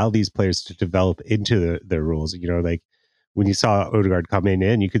 to allow these players to develop into their roles. Like when you saw Odegaard come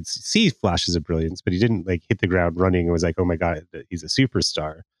in, you could see flashes of brilliance, but he didn't like hit the ground running. It was like, oh my God, he's a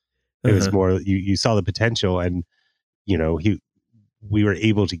superstar. It was more, you saw the potential, and we were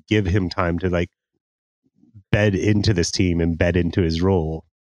able to give him time to like bed into this team and bed into his role.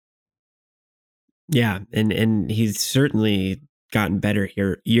 Yeah, and he's certainly gotten better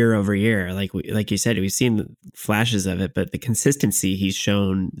here year over year. Like you said, we've seen flashes of it, but the consistency he's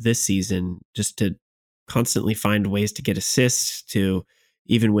shown this season, just to constantly find ways to get assists, to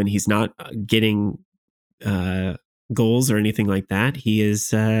even when he's not getting goals or anything like that, he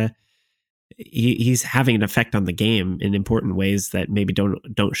is he's having an effect on the game in important ways that maybe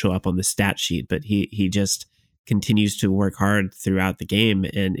don't show up on the stat sheet, but he just continues to work hard throughout the game,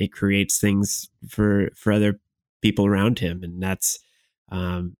 and it creates things for other people around him. And that's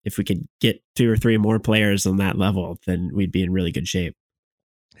if we could get 2 or 3 more players on that level, then we'd be in really good shape.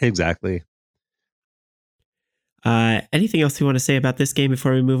 Exactly. Anything else you want to say about this game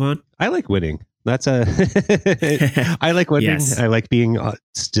before we move on? I like winning. That's I like winning. Yes. I like being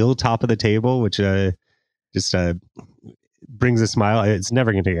still top of the table, which just brings a smile. It's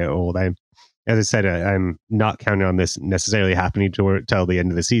never going to get old. As I said, I'm not counting on this necessarily happening till the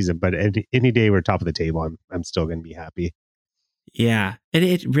end of the season, but any day we're top of the table, I'm still going to be happy. Yeah, and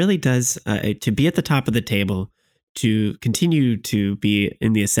it really does, to be at the top of the table, to continue to be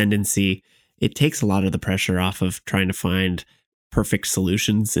in the ascendancy. It takes a lot of the pressure off of trying to find perfect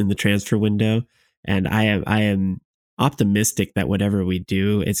solutions in the transfer window. And I am optimistic that whatever we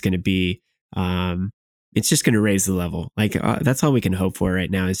do, it's going to be, it's just going to raise the level. Like that's all we can hope for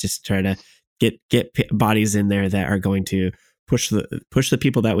right now is just try to get bodies in there that are going to push the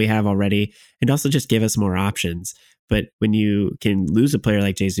people that we have already, and also just give us more options. But when you can lose a player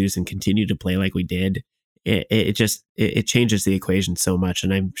like Jesus and continue to play like we did, it changes the equation so much.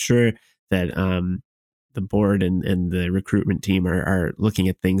 And I'm sure that the board and the recruitment team are looking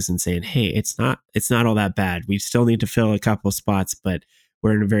at things and saying, hey, it's not all that bad. We still need to fill a couple of spots, but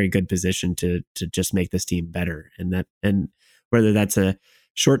we're in a very good position to just make this team better. And whether that's a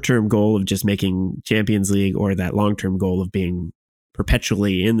short-term goal of just making Champions League or that long-term goal of being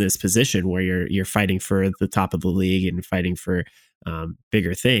perpetually in this position where you're fighting for the top of the league and fighting for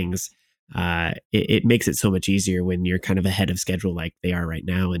bigger things, it makes it so much easier when you're kind of ahead of schedule like they are right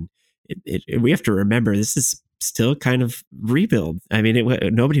now. And we have to remember this is still kind of rebuild. I mean,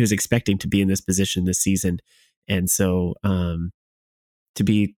 nobody was expecting to be in this position this season, and so to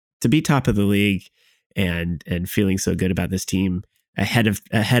be top of the league and feeling so good about this team ahead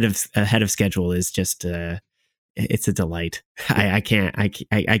of schedule is just it's a delight. I can't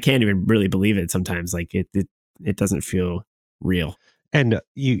even really believe it sometimes. Like it doesn't feel real. And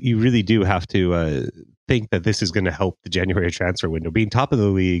you really do have to think that this is going to help the January transfer window. Being top of the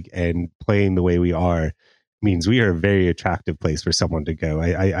league and playing the way we are means we are a very attractive place for someone to go.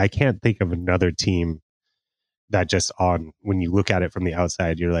 I can't think of another team that just when you look at it from the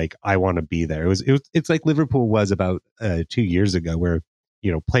outside, you're like, I want to be there. It's like Liverpool was about 2 years ago, where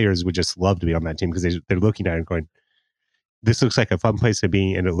players would just love to be on that team because they're looking at it and going, this looks like a fun place to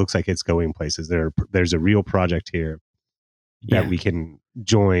be, and it looks like it's going places. There's a real project here that we can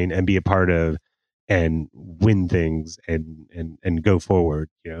join and be a part of and win things and go forward,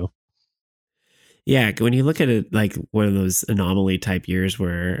 Yeah, when you look at it like one of those anomaly type years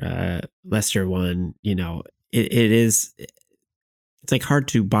where Leicester won, it's like hard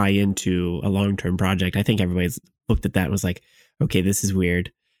to buy into a long-term project. I think everybody's looked at that and was like, okay, this is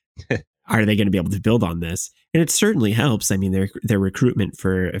weird. Are they going to be able to build on this? And it certainly helps. I mean, their recruitment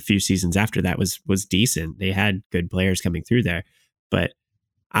for a few seasons after that was decent. They had good players coming through there. But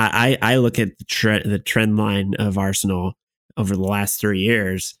I look at the trend line of Arsenal over the last 3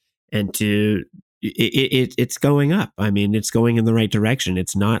 years, and it's going up. I mean, it's going in the right direction.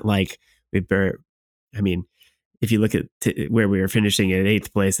 It's not like I mean, if you look at where we were finishing at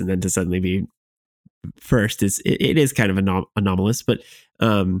 8th place and then to suddenly be first, it is kind of anomalous. But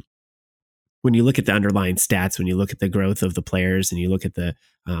when you look at the underlying stats, when you look at the growth of the players, and you look at the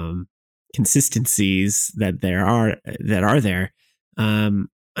consistencies that are there,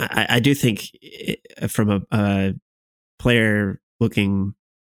 I do think from a player looking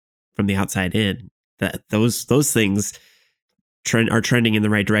from the outside in, that those things are trending in the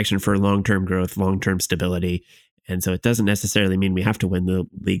right direction for long-term growth, long-term stability. And so it doesn't necessarily mean we have to win the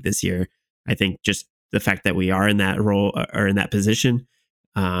league this year. I think just the fact that we are in that role or in that position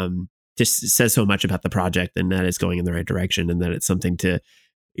just says so much about the project, and that it's going in the right direction, and that it's something to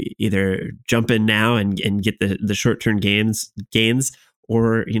either jump in now and get the short-term gains,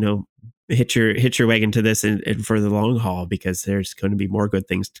 or hitch your wagon to this and for the long haul, because there's going to be more good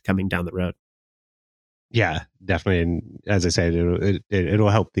things coming down the road. Yeah, definitely. And as I said, it'll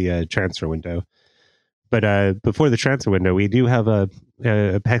help the transfer window. But before the transfer window, we do have a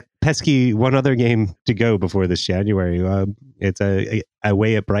pesky one other game to go before this January. It's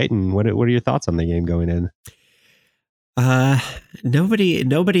away at Brighton. What are your thoughts on the game going in? Nobody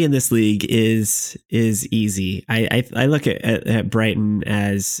in this league is easy. I look at Brighton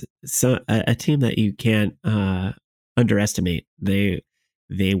as a team that you can't underestimate. They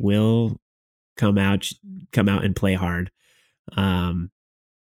will come out and play hard.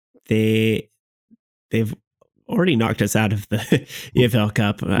 They've already knocked us out of the EFL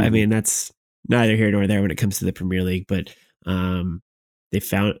Cup. I mean, that's neither here nor there when it comes to the Premier League, but they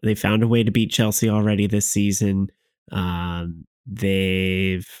found a way to beat Chelsea already this season. They're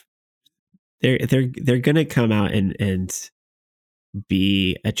going to come out and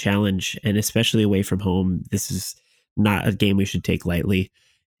be a challenge, and especially away from home. This is not a game we should take lightly.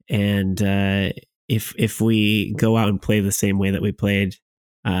 And if we go out and play the same way that we played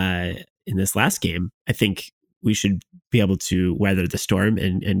in this last game, I think we should be able to weather the storm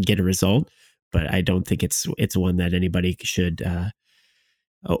and get a result. But I don't think it's one that anybody should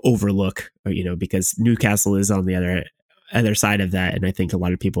overlook, because Newcastle is on the other side of that, and I think a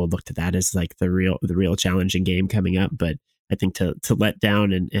lot of people look to that as like the real challenging game coming up. But I think to let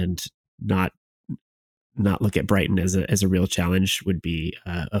down and not look at Brighton as a real challenge would be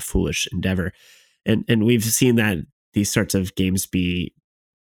a foolish endeavor. And we've seen that these sorts of games be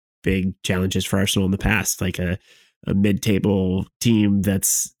big challenges for Arsenal in the past. Like a mid-table team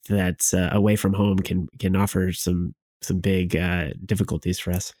that's away from home can offer some big difficulties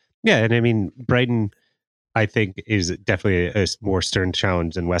for us. Yeah, and I mean Brighton, I think, is definitely a more stern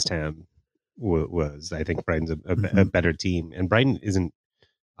challenge than West Ham was. I think Brighton's a better team, and Brighton isn't.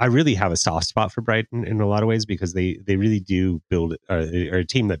 I really have a soft spot for Brighton in a lot of ways because they really do build are a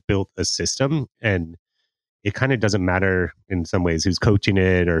team that built a system, and it kind of doesn't matter in some ways who's coaching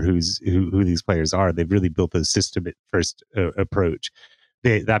it or who these players are. They've really built a system first approach.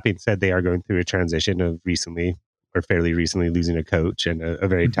 That being said, they are going through a transition of recently or fairly recently losing a coach and a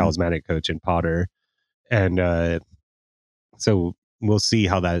very talismanic coach in Potter, and so we'll see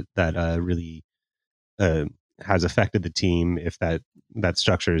how that really has affected the team, if that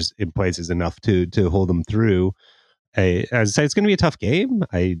structure is in place is enough to hold them through. As I say, it's going to be a tough game.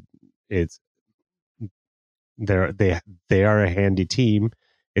 It's they are a handy team.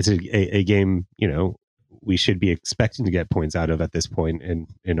 It's a game, we should be expecting to get points out of at this point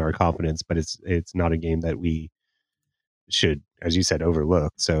in our confidence, but it's not a game that we should, as you said,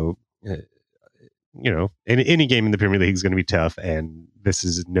 overlook. So any game in the Premier League is going to be tough, and this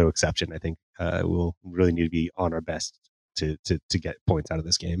is no exception. I think we'll really need to be on our best to get points out of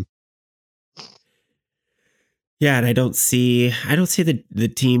this game. Yeah, and I don't see the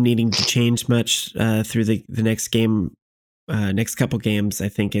team needing to change much through the next game, next couple games. I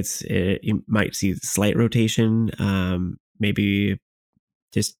think you might see slight rotation, maybe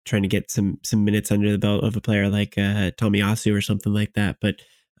just trying to get some minutes under the belt of a player like Tomiyasu or something like that. But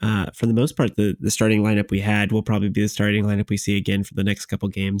for the most part, the starting lineup we had will probably be the starting lineup we see again for the next couple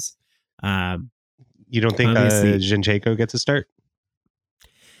games. You don't think Zinchenko gets a start?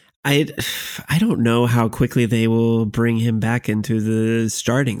 I don't know how quickly they will bring him back into the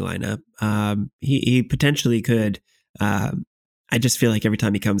starting lineup. He potentially could. I just feel like every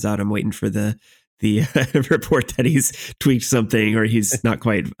time he comes out, I'm waiting for the report that he's tweaked something or he's not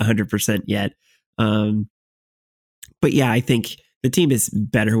quite 100% yet. But yeah, I think the team is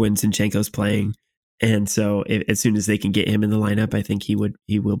better when Zinchenko's playing, and so as soon as they can get him in the lineup, I think he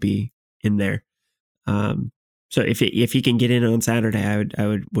will be in there. So if he can get in on Saturday,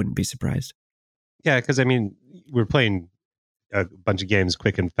 I wouldn't be surprised. Yeah, because I mean we're playing a bunch of games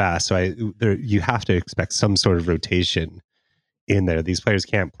quick and fast, so you have to expect some sort of rotation in there. These players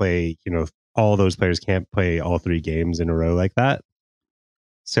can't play, all those players can't play all 3 games in a row like that.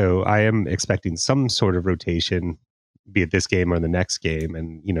 So I am expecting some sort of rotation, be it this game or the next game,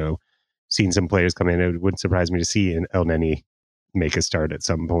 and seeing some players come in. It wouldn't surprise me to see El Neni make a start at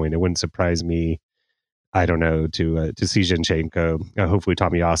some point. It wouldn't surprise me, I don't know, to see Zinchenko. Hopefully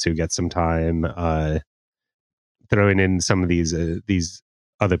Tomiyasu gets some time. Throwing in some of these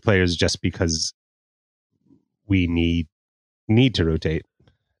other players just because we need to rotate.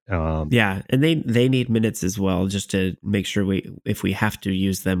 Yeah, and they need minutes as well, just to make sure if we have to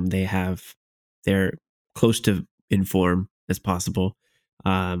use them, they're close to in form as possible.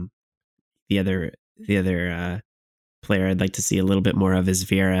 The other player I'd like to see a little bit more of is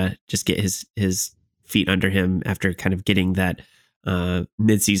Vieira. Just get his feet under him after kind of getting that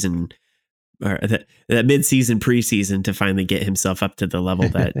mid-season or that mid-season preseason to finally get himself up to the level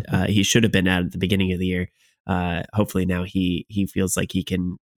that he should have been at the beginning of the year. Hopefully now he feels like he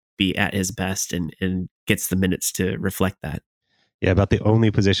can be at his best and gets the minutes to reflect that. Yeah, about the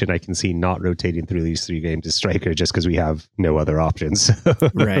only position I can see not rotating through these 3 games is striker, just because we have no other options.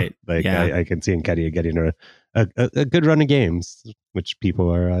 Right. I can see Nketiah getting a good run of games, which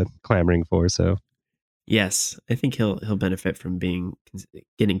people are clamoring for. So yes, I think he'll benefit from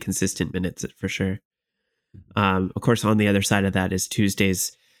getting consistent minutes for sure. Of course, on the other side of that is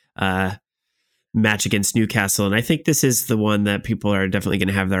Tuesday's match against Newcastle, and I think this is the one that people are definitely going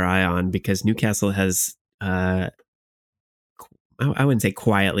to have their eye on, because Newcastle has, I wouldn't say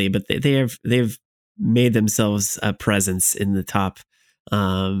quietly, but they've made themselves a presence in the top,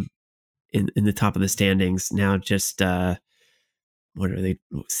 in the top of the standings now. Just what are they?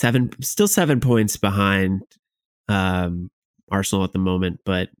 7 points behind Arsenal at the moment,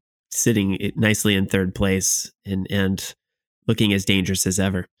 but sitting nicely in 3rd place and looking as dangerous as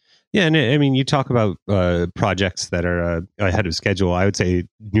ever. Yeah, and I mean, you talk about projects that are ahead of schedule. I would say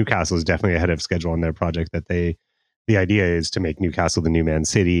Newcastle is definitely ahead of schedule on their project. The idea is to make Newcastle the new Man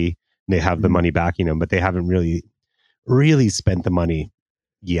City. They have the money backing them, but they haven't really spent the money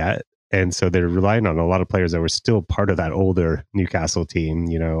yet. And so they're relying on a lot of players that were still part of that older Newcastle team.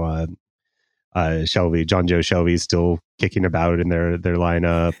 Shelvey, John Joe Shelvey is still kicking about in their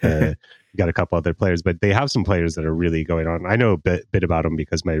lineup. Got a couple other players, but they have some players that are really going on. I know a bit about them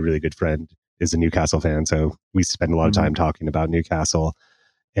because my really good friend is a Newcastle fan. So we spend a lot of time talking about Newcastle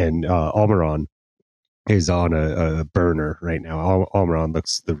and Almiron. is on a burner right now. Almiron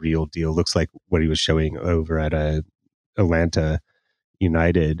looks the real deal. Looks like what he was showing over at Atlanta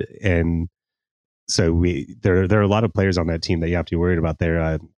United, and so there are a lot of players on that team that you have to be worried about.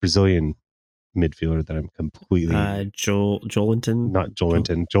 They're Brazilian midfielder that I'm completely Joelinton. not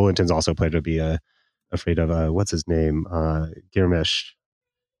Joelinton. Joelinton's also a player to be afraid of. What's his name? Girmesh.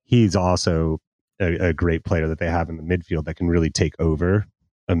 He's also a great player that they have in the midfield that can really take over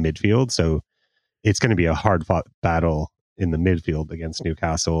a midfield. So it's going to be a hard fought battle in the midfield against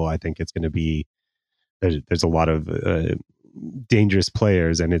Newcastle. I think it's going to be there's a lot of dangerous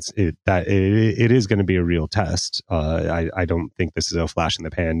players, and it is going to be a real test. I don't think this is a flash in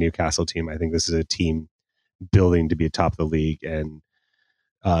the pan Newcastle team. I think this is a team building to be top of the league, and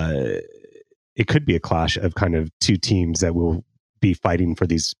it could be a clash of kind of two teams that will be fighting for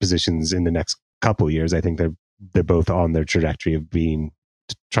these positions in the next couple of years. I think they're both on their trajectory of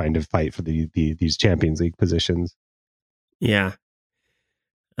trying to fight for these Champions League positions. Yeah.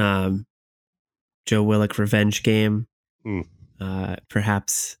 Joe Willock revenge game.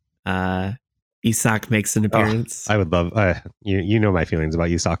 Perhaps Isak makes an appearance. I would love you know my feelings about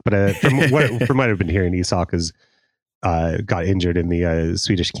Isak, but from what I've been hearing, Isak has got injured in the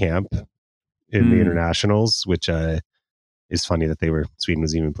Swedish camp in the internationals, which is funny that Sweden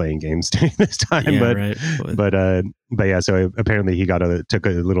was even playing games during this time. Yeah, right. But yeah, so apparently he took a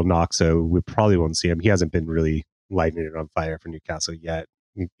little knock, so we probably won't see him. He hasn't been really lighting it on fire for Newcastle yet.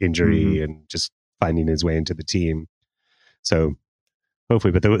 Injury and just finding his way into the team. So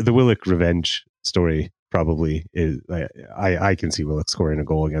hopefully, but the Willock revenge story probably is. I can see Willock scoring a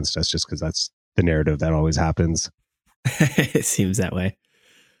goal against us just because that's the narrative that always happens. It seems that way.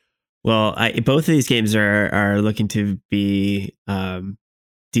 Well, both of these games are looking to be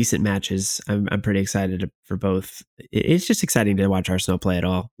decent matches. I'm pretty excited for both. It's just exciting to watch Arsenal play at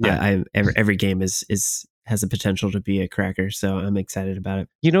all. Yeah, every game has the potential to be a cracker, so I'm excited about it.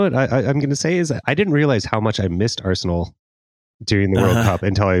 You know what I'm going to say is I didn't realize how much I missed Arsenal during the World Cup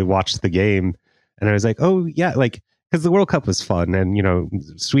until I watched the game, and I was like, oh yeah, like because the World Cup was fun, and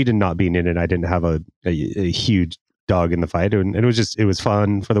Sweden not being in it, I didn't have a huge dog in the fight, and it was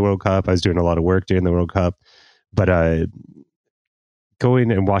fun for the World Cup. I was doing a lot of work during the World Cup, but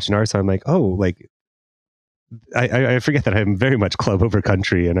going and watching Arsenal, I'm like, oh, like I forget that I'm very much club over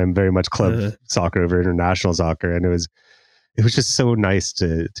country, and I'm very much club soccer over international soccer, and it was just so nice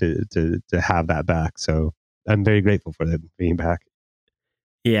to have that back. So I'm very grateful for them being back.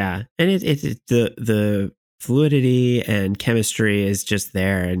 Yeah, and the fluidity and chemistry is just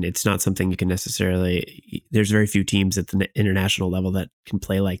there, and it's not something you can necessarily. There's very few teams at the international level that can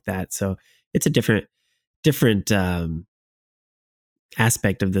play like that, so it's a different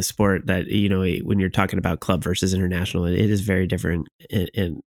aspect of the sport that when you're talking about club versus international, it is very different,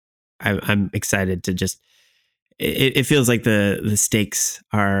 and I'm excited to just. It feels like the stakes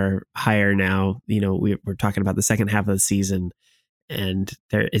are higher now. We're talking about the second half of the season, and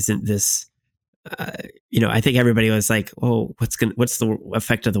there isn't this. I think everybody was like, "Oh, what's the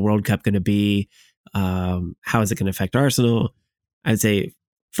effect of the World Cup going to be? How is it going to affect Arsenal?" I'd say,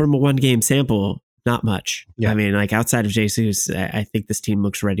 from a one game sample, not much. Yeah. I mean, like outside of Jesus, I think this team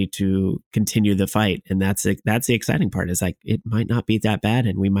looks ready to continue the fight, and that's the exciting part. Is like it might not be that bad,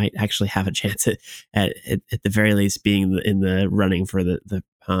 and we might actually have a chance at the very least being in the running for the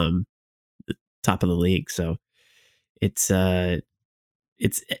top of the league. So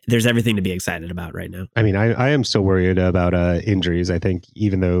there's everything to be excited about right now. I mean, I am still worried about injuries. I think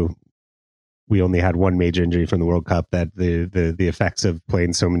even though we only had one major injury from the World Cup, that the effects of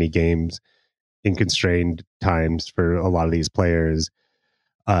playing so many games in constrained times for a lot of these players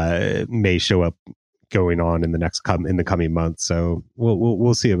may show up going on in the coming months. So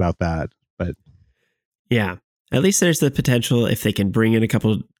we'll see about that. But yeah, at least there's the potential if they can bring in a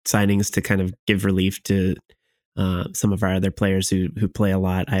couple signings to kind of give relief to some of our other players who play a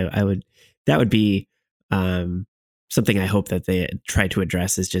lot. That would be something I hope that they try to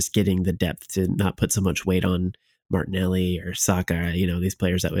address, is just getting the depth to not put so much weight on Martinelli or Saka, these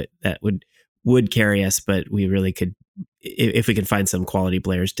players that would carry us, but we really could, if we could find some quality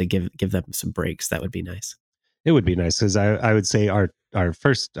players to give them some breaks, that would be nice. It would be nice, because I would say our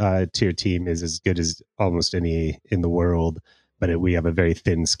first tier team is as good as almost any in the world, but we have a very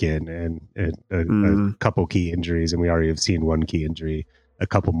thin skin and a couple key injuries, and we already have seen one key injury, a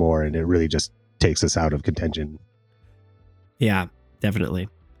couple more, and it really just takes us out of contention. Yeah, definitely.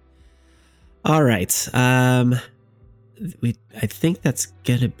 All right. I think that's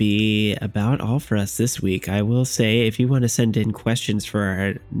going to be about all for us this week. I will say, if you want to send in questions for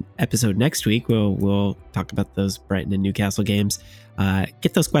our episode next week, we'll talk about those Brighton and Newcastle games.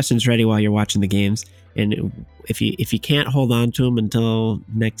 Get those questions ready while you're watching the games. And if you can't hold on to them until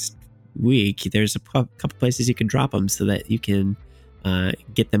next week, there's a couple places you can drop them so that you can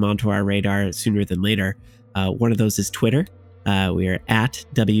get them onto our radar sooner than later. One of those is Twitter. We are at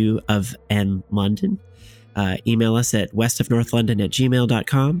W of N London. Email us at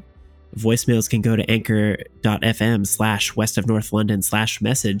westofnorthlondon@gmail.com. Voicemails can go to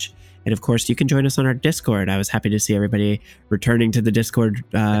anchor.fm/westofnorthlondon/message. And of course, you can join us on our Discord. I was happy to see everybody returning to the Discord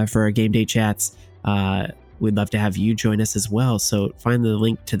for our game day chats. We'd love to have you join us as well. So find the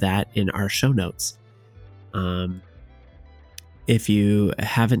link to that in our show notes. If you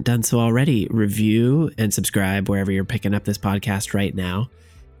haven't done so already, review and subscribe wherever you're picking up this podcast right now.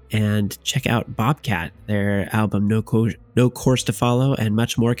 And check out Bobcat. Their album No Course to Follow and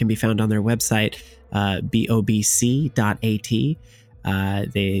much more can be found on their website, bobc.at.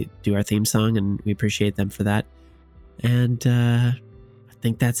 They do our theme song, and we appreciate them for that. And I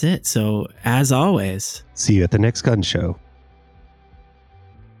think that's it. So, as always, see you at the next gun show.